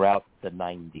throughout the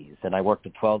 90s. And I worked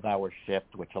a 12-hour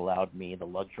shift, which allowed me the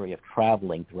luxury of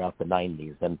traveling throughout the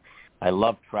 90s. And I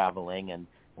loved traveling. And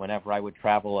whenever I would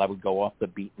travel, I would go off the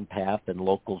beaten path, and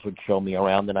locals would show me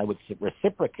around, and I would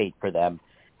reciprocate for them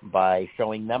by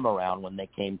showing them around when they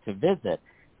came to visit.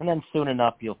 And then soon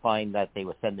enough, you'll find that they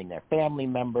were sending their family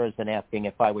members and asking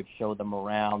if I would show them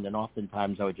around. And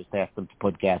oftentimes I would just ask them to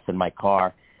put gas in my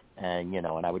car. And,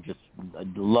 and I would just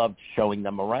love showing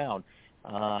them around.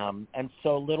 And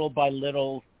so little by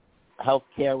little,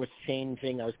 healthcare was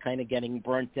changing. I was kind of getting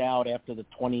burnt out after the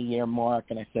 20-year mark.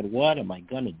 And I said, what am I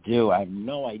going to do? I have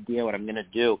no idea what I'm going to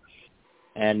do.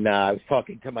 And I was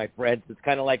talking to my friends. It's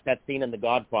kind of like that scene in The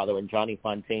Godfather when Johnny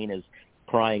Fontaine is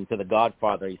crying to the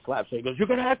Godfather. He slaps her. He goes, "You're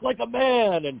going to act like a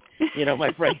man." And,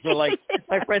 my friends were like,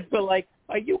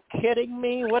 "Are you kidding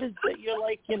me? What is it?" You're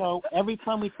like, every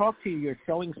time we talk to you, you're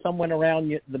showing someone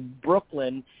around the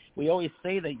Brooklyn. We always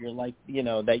say that you're like,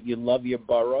 that you love your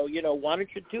borough. Why don't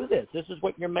you do this? This is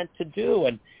what you're meant to do.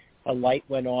 And a light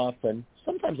went off, and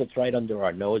sometimes it's right under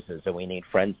our noses, and we need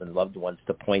friends and loved ones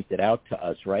to point it out to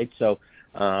us, right? So,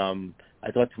 I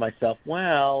thought to myself,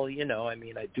 well,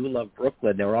 I do love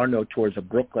Brooklyn. There are no tours of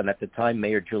Brooklyn. At the time,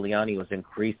 Mayor Giuliani was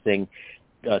increasing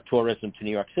tourism to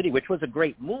New York City, which was a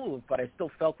great move, but I still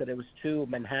felt that it was too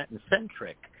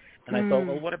Manhattan-centric. And I thought,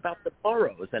 well, what about the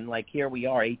boroughs? And, here we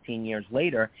are 18 years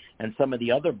later, and some of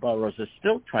the other boroughs are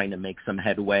still trying to make some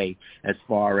headway as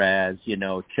far as,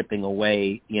 chipping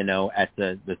away, at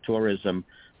the tourism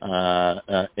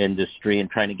industry and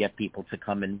trying to get people to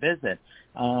come and visit.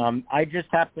 I just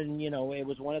happened, it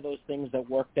was one of those things that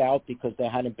worked out because there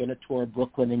hadn't been a tour of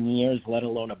Brooklyn in years, let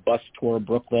alone a bus tour of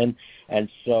Brooklyn. And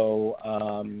so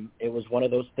it was one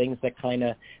of those things that kind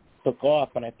of took off.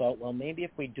 And I thought, well, maybe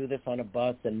if we do this on a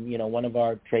bus, and, one of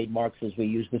our trademarks is we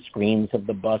use the screens of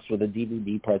the bus with a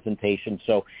DVD presentation.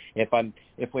 So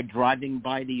if we're driving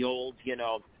by the old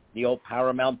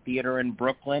Paramount Theater in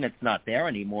Brooklyn, it's not there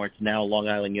anymore. It's now Long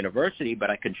Island University,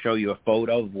 but I can show you a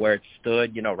photo of where it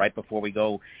stood, right before we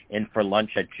go in for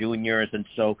lunch at Junior's. And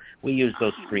so we use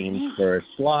those screens for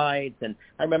slides. And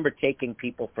I remember taking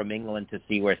people from England to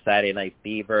see where Saturday Night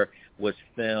Fever was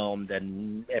filmed.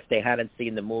 And if they hadn't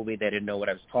seen the movie, they didn't know what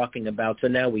I was talking about. So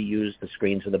now we use the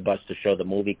screens of the bus to show the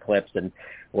movie clips. And,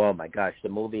 well, my gosh, the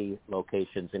movie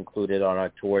locations included on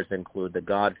our tours include The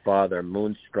Godfather,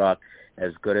 Moonstruck,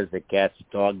 As Good as It Gets,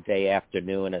 Dog Day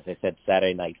Afternoon, as I said,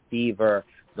 Saturday Night Fever,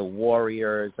 The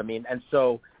Warriors. And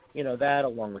so, that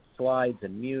along with slides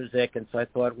and music. And so I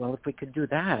thought, well, if we could do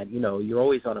that, you're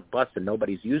always on a bus and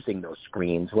nobody's using those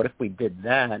screens. What if we did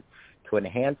that to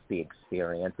enhance the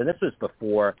experience? And this was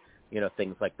before,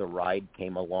 things like the ride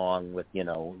came along with,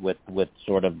 with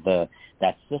sort of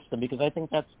that system, because I think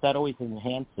that always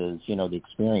enhances, the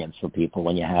experience for people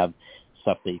when you have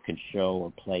stuff that you can show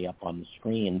or play up on the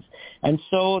screens. And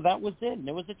so that was it. And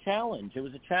it was a challenge.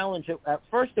 At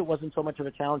first, it wasn't so much of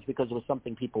a challenge because it was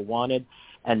something people wanted.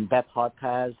 And Beth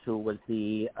Hartpaz, who was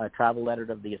the travel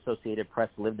editor of the Associated Press,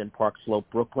 lived in Park Slope,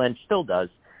 Brooklyn, still does.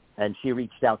 And she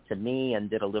reached out to me and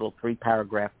did a little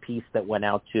 3-paragraph piece that went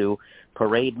out to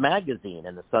Parade magazine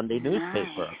and the Sunday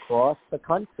newspaper across the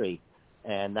country.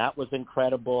 And that was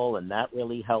incredible, and that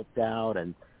really helped out.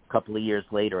 And couple of years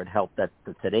later, it helped that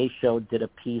the Today Show did a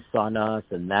piece on us,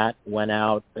 and that went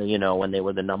out, when they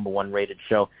were the number 1 rated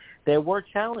show. There were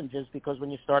challenges because when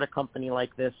you start a company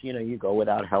like this, you go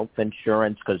without health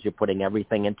insurance because you're putting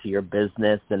everything into your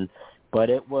business, but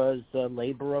it was a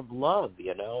labor of love,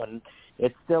 and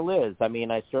it still is.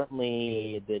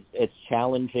 It's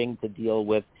challenging to deal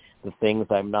with the things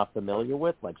I'm not familiar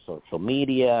with, like social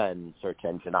media and search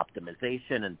engine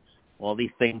optimization and all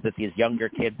these things that these younger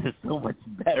kids are so much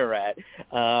better at.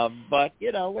 But,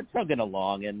 we're chugging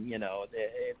along, and,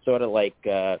 it's sort of like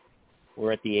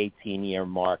we're at the 18-year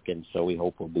mark, and so we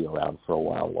hope we'll be around for a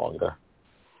while longer.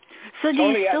 So do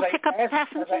Tony, you still pick up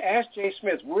passengers? As I asked Jay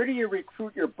Smith, where do you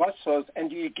recruit your bus hosts, and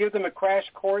do you give them a crash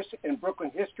course in Brooklyn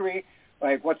history,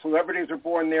 like what celebrities were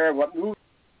born there, what movies?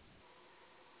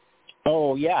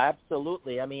 Oh, yeah,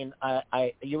 absolutely.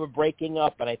 You were breaking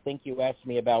up, and I think you asked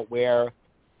me about where...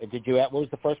 what was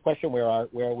the first question?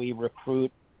 Where we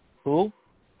recruit who?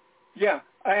 Yeah,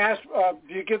 I asked,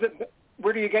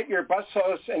 where do you get your bus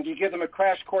hosts, and do you give them a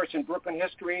crash course in Brooklyn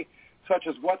history, such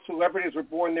as what celebrities were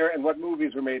born there and what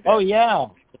movies were made there? Oh, yeah,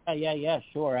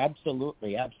 sure,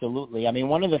 absolutely.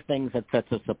 One of the things that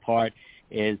sets us apart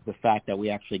is the fact that we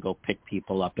actually go pick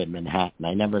people up in Manhattan.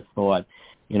 I never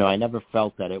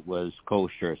felt that it was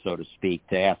kosher, so to speak,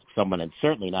 to ask someone, and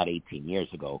certainly not 18 years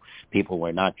ago. People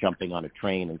were not jumping on a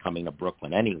train and coming to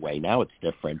Brooklyn anyway. Now it's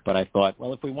different. But I thought,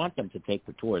 well, if we want them to take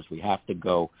the tours, we have to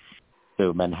go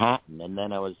to Manhattan. And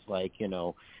then I was like,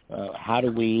 how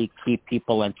do we keep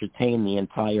people entertained the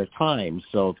entire time?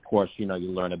 So, of course, you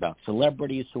learn about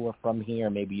celebrities who are from here.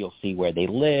 Maybe you'll see where they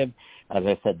live. As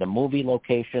I said, the movie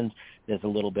locations, there's a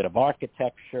little bit of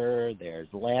architecture. There's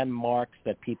landmarks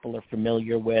that people are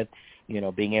familiar with,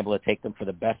 being able to take them for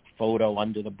the best photo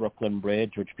under the Brooklyn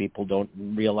Bridge, which people don't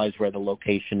realize where the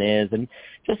location is, and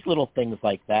just little things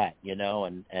like that,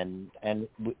 and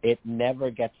it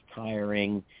never gets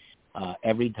tiring.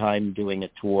 Every time doing a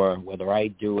tour, whether I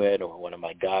do it or one of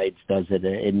my guides does it,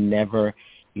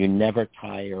 you never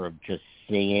tire of just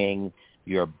seeing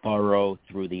your borough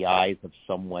through the eyes of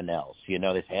someone else. They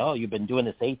say, oh, you've been doing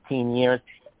this 18 years.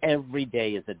 Every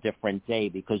day is a different day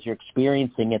because you're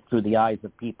experiencing it through the eyes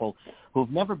of people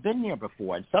who've never been there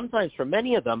before. And sometimes for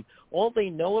many of them, all they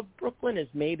know of Brooklyn is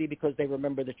maybe because they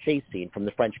remember the chase scene from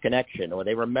The French Connection, or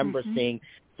they remember seeing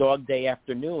Dog Day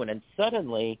Afternoon. And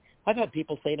suddenly, I've had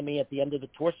people say to me at the end of the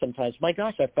tour sometimes, my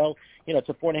gosh, I felt, it's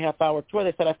a 4.5-hour tour.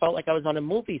 They said I felt like I was on a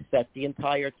movie set the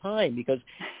entire time, because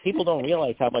people don't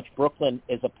realize how much Brooklyn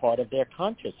is a part of their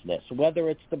consciousness,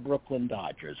 whether it's the Brooklyn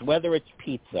Dodgers, whether it's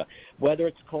pizza, whether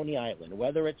it's Coney Island,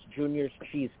 whether it's Junior's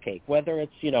Cheesecake, whether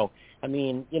it's,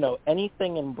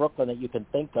 anything in Brooklyn that you can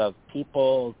think of, to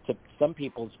some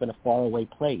people it's been a faraway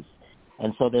place.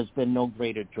 And so there's been no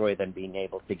greater joy than being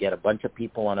able to get a bunch of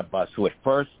people on a bus who at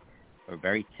first are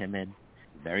very timid,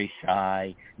 very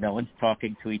shy. No one's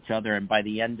talking to each other. And by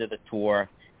the end of the tour,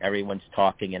 everyone's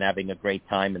talking and having a great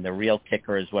time. And the real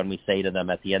kicker is when we say to them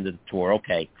at the end of the tour,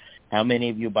 okay, how many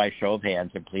of you, by show of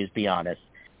hands, and please be honest,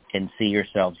 can see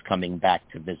yourselves coming back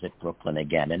to visit Brooklyn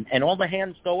again? And all the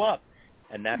hands go up.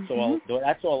 And that's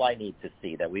all I need to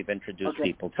see, that we've introduced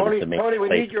people to this amazing Tony, we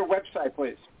place. need your website,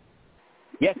 please.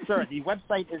 Yes, sir. The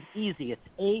website is easy.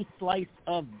 It's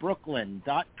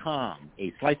asliceofbrooklyn.com.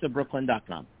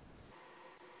 asliceofbrooklyn.com.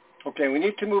 Okay, we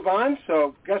need to move on.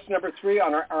 So guest number 3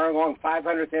 on our hour-long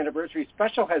 500th anniversary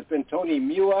special has been Tony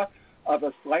Mua of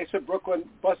A Slice of Brooklyn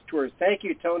Bus Tours. Thank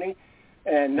you, Tony.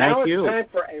 And now it's time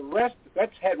for a rest.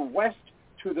 Let's head west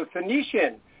to the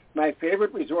Phoenician, my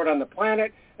favorite resort on the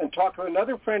planet, and talk to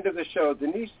another friend of the show,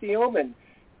 Denise Theoman.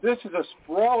 This is a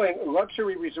sprawling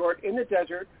luxury resort in the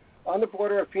desert on the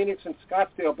border of Phoenix and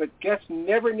Scottsdale, but guests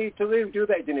never need to leave, do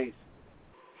they, Denise?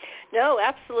 No,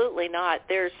 absolutely not.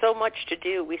 There's so much to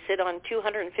do. We sit on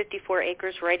 254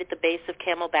 acres right at the base of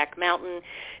Camelback Mountain.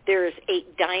 There's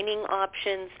 8 dining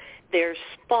options. There's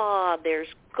spa. There's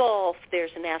golf.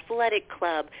 There's an athletic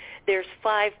club. There's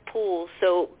 5 pools.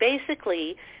 So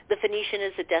basically, the Phoenician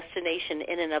is a destination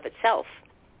in and of itself.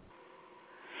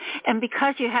 And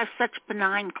because you have such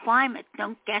benign climate,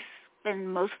 don't guests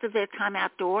spend most of their time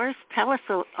outdoors? Tell us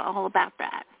all about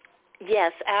that.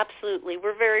 Yes, absolutely.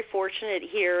 We're very fortunate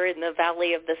here in the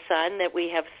Valley of the Sun that we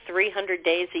have 300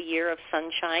 days a year of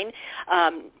sunshine,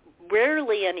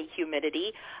 rarely any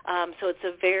humidity, so it's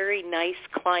a very nice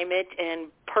climate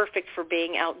and perfect for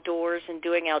being outdoors and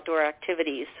doing outdoor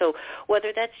activities. So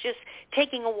whether that's just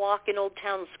taking a walk in Old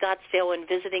Town Scottsdale and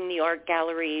visiting the art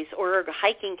galleries, or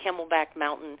hiking Camelback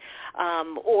Mountain,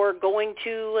 or going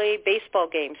to a baseball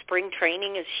game. Spring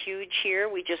training is huge here.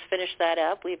 We just finished that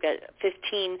up. We've got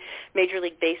 15 Major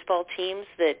League Baseball teams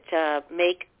that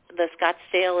make the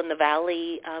Scottsdale and the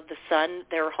Valley of the Sun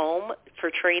their home for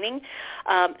training.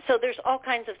 So there's all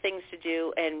kinds of things to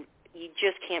do, and you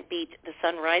just can't beat the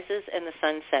sunrises and the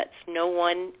sunsets. No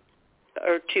one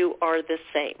or two are the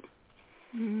same.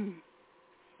 Mm.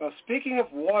 Well, speaking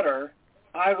of water,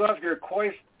 I love your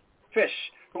koi fish,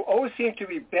 who always seem to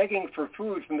be begging for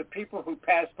food from the people who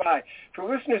pass by. For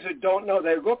listeners who don't know,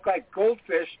 they look like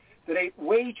goldfish that ate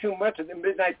way too much at the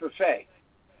midnight buffet.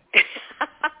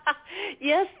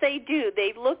 Yes, they do.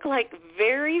 They look like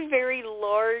very, very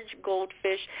large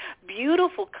goldfish,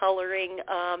 beautiful coloring,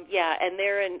 and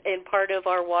they're in part of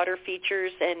our water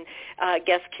features, and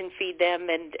guests can feed them,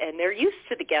 and they're used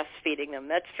to the guests feeding them,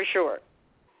 that's for sure.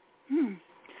 Hmm.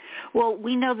 Well,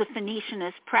 we know the Phoenician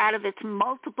is proud of its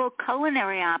multiple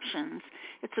culinary options.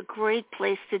 It's a great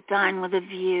place to dine with a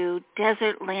view,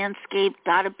 desert landscape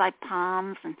dotted by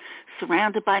palms and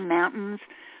surrounded by mountains.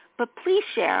 But please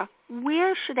share,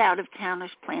 where should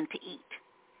out-of-towners plan to eat?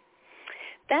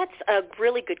 That's a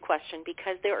really good question,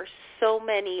 because there are so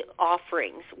many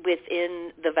offerings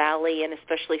within the Valley and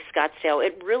especially Scottsdale.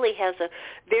 It really has a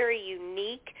very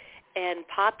unique and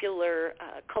popular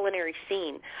culinary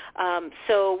scene.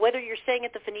 So whether you're staying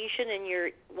at the Phoenician and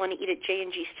you want to eat at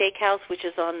J&G Steakhouse, which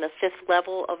is on the 5th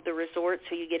level of the resort,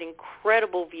 so you get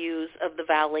incredible views of the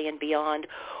valley and beyond,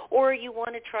 or you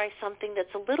want to try something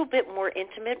that's a little bit more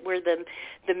intimate where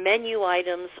the menu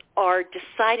items are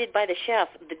decided by the chef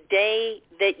the day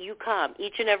that you come.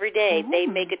 Each and every day they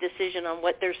make a decision on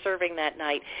what they're serving that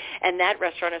night, and that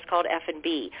restaurant is called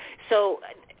F&B. So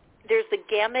there's the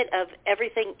gamut of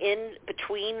everything in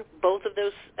between both of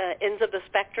those ends of the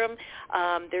spectrum.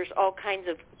 There's all kinds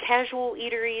of casual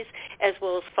eateries as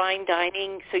well as fine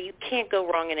dining, so you can't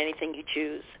go wrong in anything you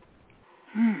choose.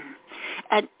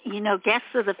 And, guests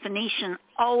of the Phoenician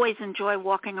always enjoy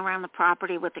walking around the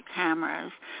property with the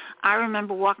cameras. I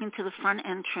remember walking to the front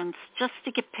entrance just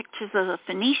to get pictures of the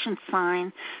Phoenician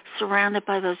sign surrounded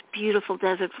by those beautiful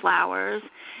desert flowers.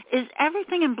 Is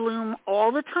everything in bloom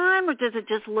all the time, or does it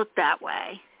just look that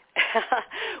way?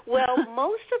 Well,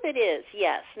 most of it is,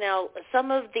 yes. Now,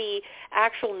 some of the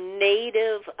actual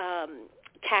native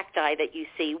cacti that you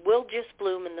see will just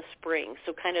bloom in the spring,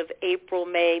 so kind of April,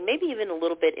 May, maybe even a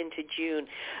little bit into June.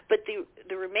 But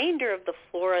the remainder of the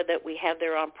flora that we have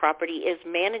there on property is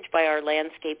managed by our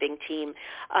landscaping team.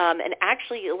 And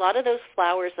actually, a lot of those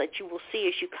flowers that you will see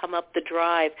as you come up the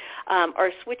drive are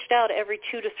switched out every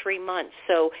 2 to 3 months.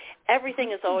 So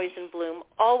everything is always in bloom,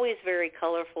 always very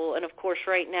colorful. And, of course,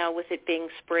 right now with it being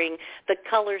spring, the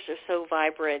colors are so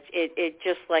vibrant, it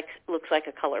just looks like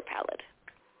a color palette.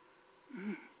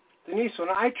 Denise, when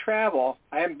I travel,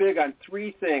 I am big on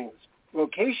 3 things: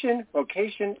 location,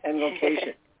 location, and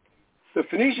location. The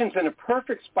Phoenician's in a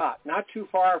perfect spot, not too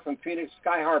far from Phoenix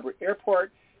Sky Harbor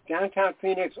Airport, downtown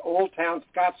Phoenix, Old Town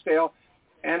Scottsdale,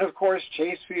 and, of course,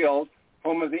 Chase Field,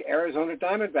 home of the Arizona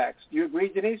Diamondbacks. Do you agree,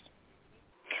 Denise?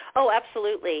 Oh,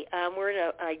 absolutely. We're in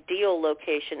an ideal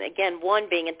location. Again, one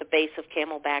being at the base of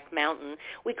Camelback Mountain.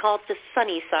 We call it the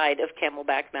sunny side of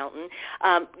Camelback Mountain.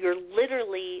 You're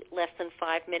literally less than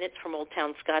 5 minutes from Old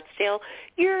Town Scottsdale.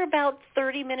 You're about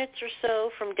 30 minutes or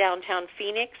so from downtown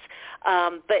Phoenix.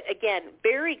 But again,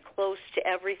 very close to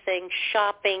everything,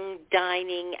 shopping,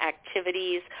 dining,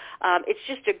 activities. It's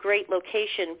just a great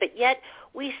location. But yet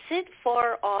we sit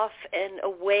far off and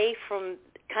away from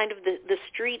kind of the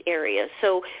street area.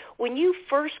 So when you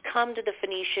first come to the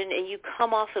Phoenician and you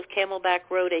come off of Camelback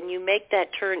Road and you make that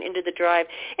turn into the drive,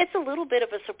 it's a little bit of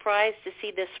a surprise to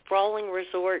see this sprawling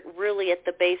resort really at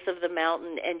the base of the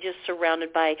mountain and just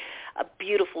surrounded by a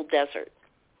beautiful desert.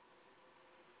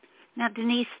 Now,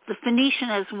 Denise, the Phoenician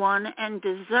has won and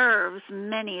deserves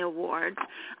many awards.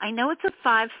 I know it's a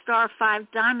 5-star,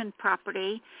 5-diamond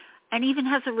property, and even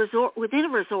has a resort within a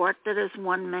resort that has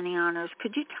won many honors.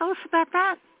 Could you tell us about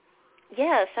that?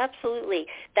 Yes, absolutely.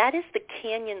 That is the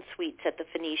Canyon Suites at the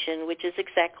Phoenician, which is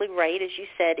exactly right. As you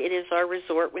said, it is our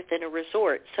resort within a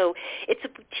resort. So it's a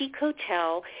boutique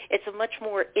hotel. It's a much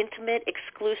more intimate,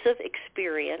 exclusive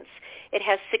experience. It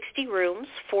has 60 rooms,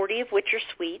 40 of which are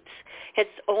suites. It has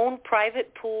its own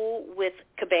private pool with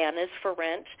cabanas for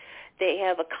rent. They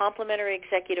have a complimentary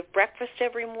executive breakfast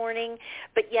every morning,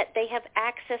 but yet they have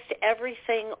access to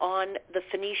everything on the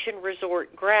Phoenician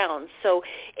Resort grounds. So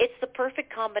it's the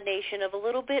perfect combination of a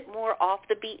little bit more off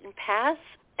the beaten path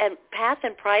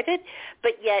and private,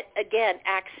 but yet, again,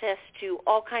 access to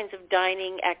all kinds of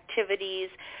dining activities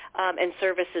and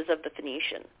services of the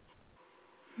Phoenician.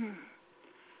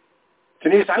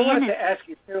 Denise, I wanted to ask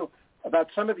you, too, about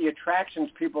some of the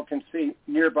attractions people can see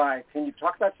nearby. Can you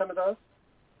talk about some of those?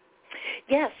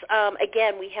 Yes.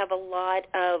 Again, we have a lot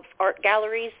of art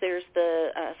galleries. There's the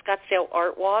Scottsdale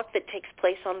Art Walk that takes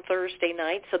place on Thursday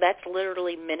night, so that's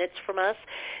literally minutes from us.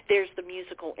 There's the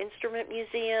Musical Instrument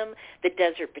Museum, the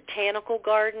Desert Botanical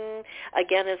Garden.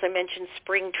 Again, as I mentioned,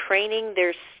 spring training.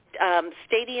 There's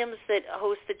stadiums that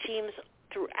host the teams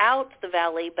throughout the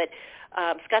valley, but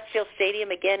Scottsdale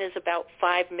Stadium, again, is about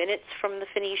 5 minutes from the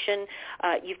Phoenician.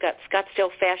 You've got Scottsdale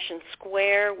Fashion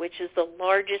Square, which is the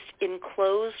largest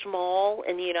enclosed mall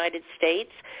in the United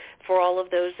States for all of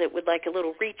those that would like a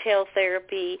little retail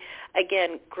therapy.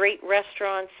 Again, great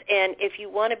restaurants. And if you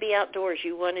want to be outdoors,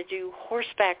 you want to do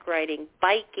horseback riding,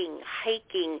 biking,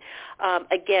 hiking,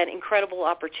 again, incredible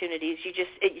opportunities.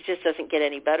 It just doesn't get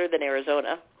any better than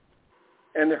Arizona.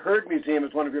 And the Heard Museum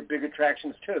is one of your big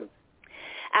attractions, too.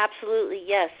 Absolutely,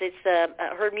 yes. It's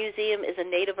Heard Museum is a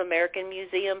Native American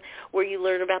museum where you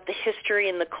learn about the history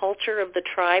and the culture of the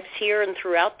tribes here and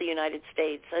throughout the United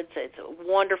States. It's a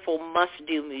wonderful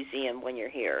must-do museum when you're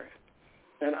here.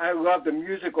 And I love the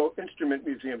Musical Instrument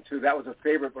Museum, too. That was a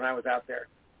favorite when I was out there.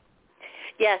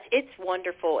 Yes, it's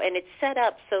wonderful, and it's set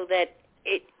up so that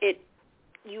it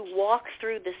you walk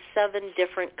through the 7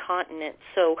 different continents.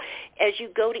 So as you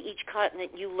go to each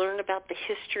continent, you learn about the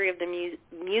history of the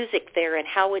music there and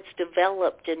how it's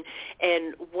developed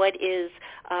and what is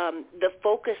the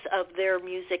focus of their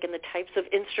music and the types of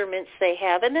instruments they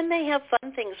have. And then they have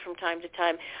fun things from time to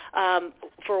time.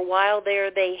 For a while there,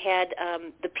 they had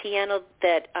the piano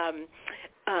that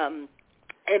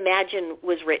Imagine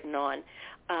was written on.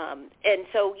 And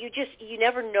so you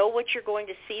never know what you're going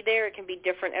to see there. It can be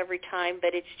different every time,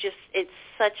 but it's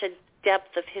such a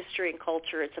depth of history and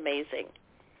culture. It's amazing.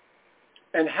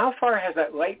 And how far has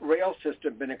that light rail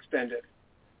system been extended?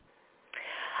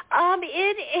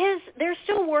 They're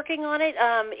still working on it.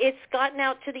 It's gotten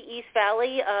out to the East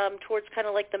Valley, towards kind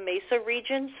of like the Mesa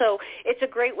region. So it's a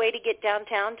great way to get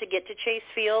downtown, to get to Chase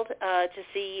Field, to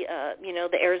see,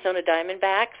 the Arizona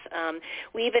Diamondbacks.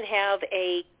 We even have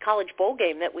a college bowl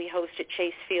game that we host at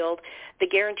Chase Field, the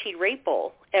Guaranteed Rate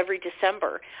Bowl, every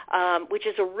December, which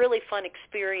is a really fun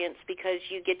experience because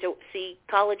you get to see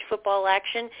college football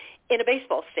action in a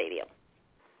baseball stadium.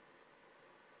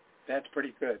 That's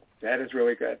pretty good. That is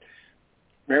really good.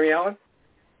 Mary Ellen?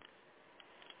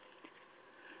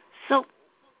 So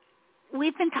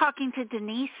we've been talking to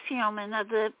Denise Fielman of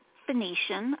the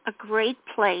Phoenician, a great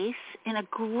place in a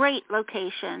great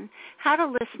location. How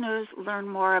do listeners learn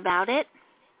more about it?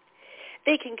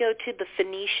 They can go to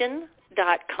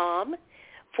thephoenician.com.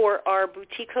 For our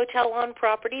boutique hotel on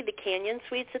property, the Canyon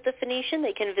Suites at the Phoenician,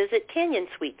 they can visit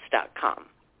canyonsuites.com.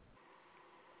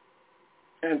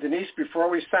 And Denise, before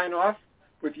we sign off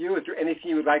with you, is there anything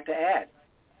you would like to add?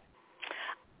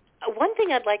 One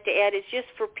thing I'd like to add is just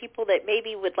for people that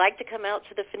maybe would like to come out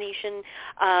to the Phoenician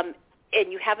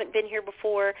and you haven't been here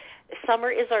before, summer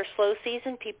is our slow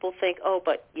season. People think,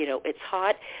 but, it's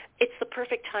hot. It's the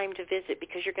perfect time to visit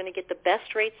because you're going to get the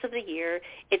best rates of the year.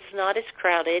 It's not as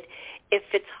crowded. If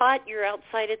it's hot, you're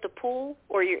outside at the pool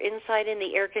or you're inside in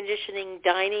the air conditioning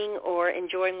dining or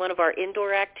enjoying one of our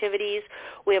indoor activities.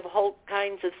 We have whole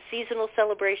kinds of seasonal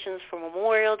celebrations for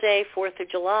Memorial Day, 4th of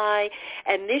July.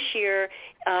 And this year,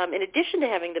 in addition to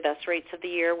having the best rates of the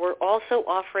year, we're also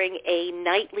offering a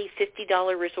nightly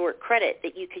 $50 resort credit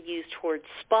that you could use towards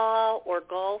spa or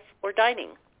golf or dining.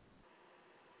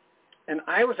 And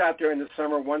I was out there in the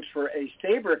summer once for a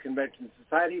SABR convention,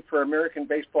 Society for American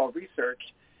Baseball Research,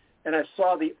 and I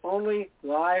saw the only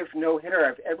live no-hitter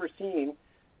I've ever seen,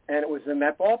 and it was in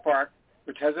that ballpark,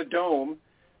 which has a dome,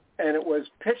 and it was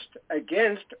pitched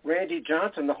against Randy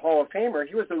Johnson, the Hall of Famer.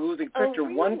 He was the losing pitcher,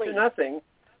 really? 1-0.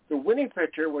 The winning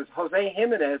pitcher was Jose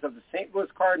Jimenez of the St. Louis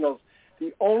Cardinals,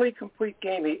 the only complete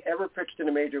game he ever pitched in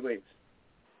the major leagues.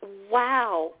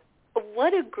 Wow.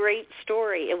 What a great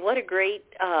story and what a great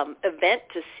event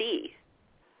to see.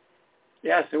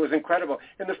 Yes, it was incredible.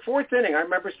 In the 4th inning, I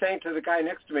remember saying to the guy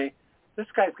next to me, this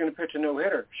guy's going to pitch a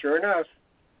no-hitter. Sure enough.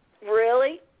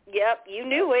 Really? Yep, you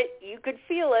knew it. You could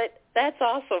feel it. That's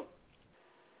awesome.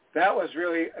 That was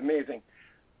really amazing.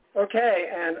 Okay,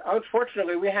 and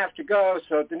unfortunately we have to go.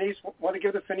 So Denise, want to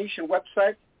give the Phoenician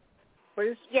website,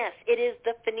 please? Yes, it is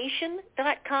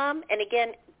thephoenician.com, and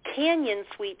again,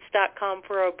 canyonsuites.com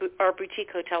for our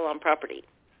boutique hotel on property.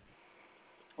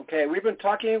 Okay, we've been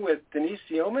talking with Denise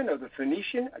Fielman of the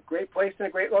Phoenician, a great place and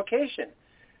a great location.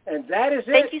 And that is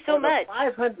Thank you so much.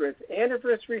 The 500th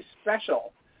anniversary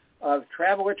special of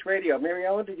Travel Itch Radio. Mary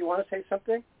Ellen, did you want to say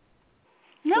something?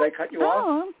 No. Did I cut you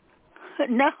off?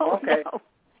 No. Okay. No.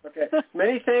 Okay.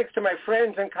 Many thanks to my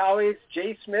friends and colleagues,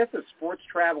 Jay Smith of Sports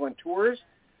Travel and Tours,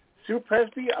 Sue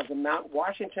Presby of the Mount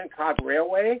Washington Cog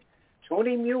Railway,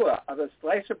 Tony Mula of the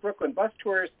Slice of Brooklyn Bus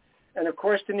Tours, and, of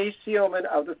course, Denise Fielman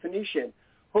of the Phoenician.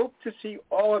 Hope to see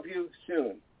all of you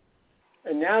soon.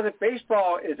 And now that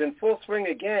baseball is in full swing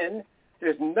again,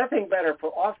 there's nothing better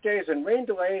for off days and rain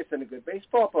delays than a good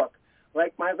baseball book,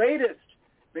 like my latest,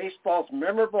 Baseball's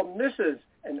Memorable Misses,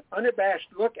 an unabashed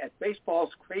look at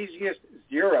baseball's craziest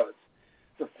zeros.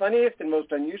 The funniest and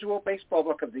most unusual baseball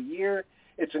book of the year.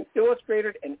 It's an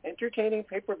illustrated and entertaining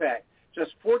paperback,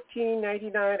 just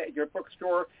 $14.99 at your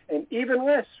bookstore, and even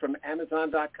less from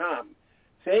Amazon.com.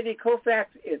 Sandy Koufax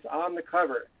is on the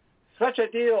cover. Such a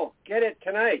deal. Get it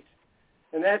tonight.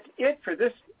 And that's it for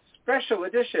this special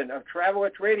edition of Travel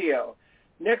Itch Radio.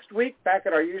 Next week, back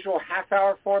at our usual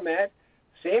half-hour format,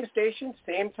 same station,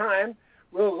 same time,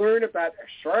 we'll learn about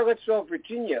Charlottesville,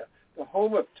 Virginia, the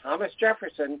home of Thomas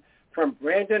Jefferson, from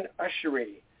Brandon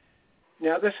Ushery.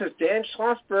 Now, this is Dan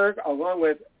Schlossberg, along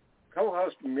with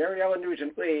co-host Mary Ellen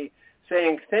Nugent-Lee,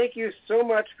 saying thank you so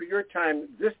much for your time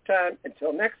this time.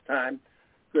 Until next time,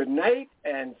 good night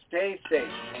and stay safe.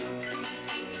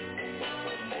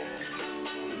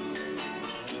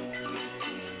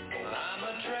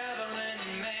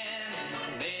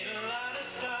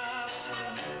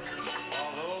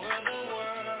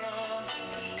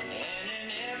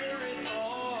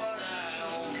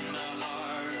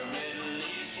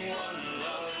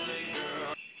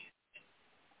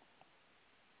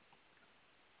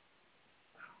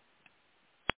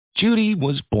 Judy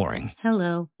was boring.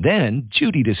 Hello. Then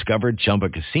Judy discovered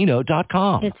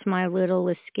ChumbaCasino.com. It's my little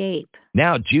escape.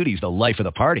 Now Judy's the life of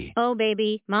the party. Oh,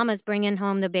 baby, mama's bringing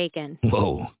home the bacon.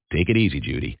 Whoa, take it easy,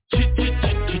 Judy.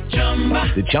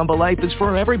 The Chumba life is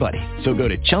for everybody. So go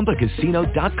to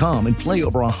ChumbaCasino.com and play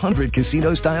over 100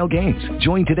 casino-style games.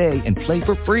 Join today and play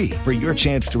for free for your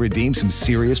chance to redeem some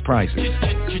serious prizes.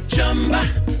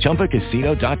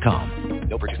 ChumbaCasino.com.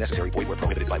 No purchase necessary. Void where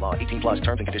prohibited by law. 18 plus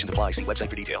terms and conditions apply. See website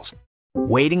for details.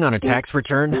 Waiting on a tax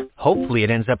return? Hopefully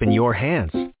it ends up in your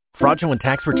hands. Fraudulent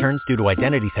tax returns due to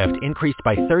identity theft increased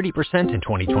by 30% in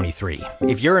 2023.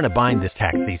 If you're in a bind this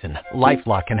tax season,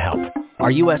 LifeLock can help.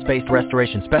 Our U.S.-based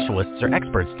restoration specialists are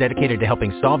experts dedicated to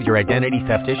helping solve your identity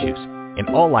theft issues. And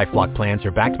all LifeLock plans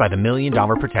are backed by the $1 Million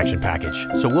Protection Package.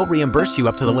 So we'll reimburse you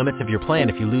up to the limits of your plan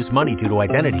if you lose money due to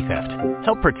identity theft.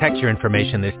 Help protect your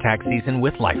information this tax season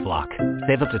with LifeLock.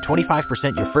 Save up to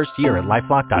 25% your first year at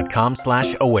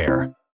LifeLock.com/aware.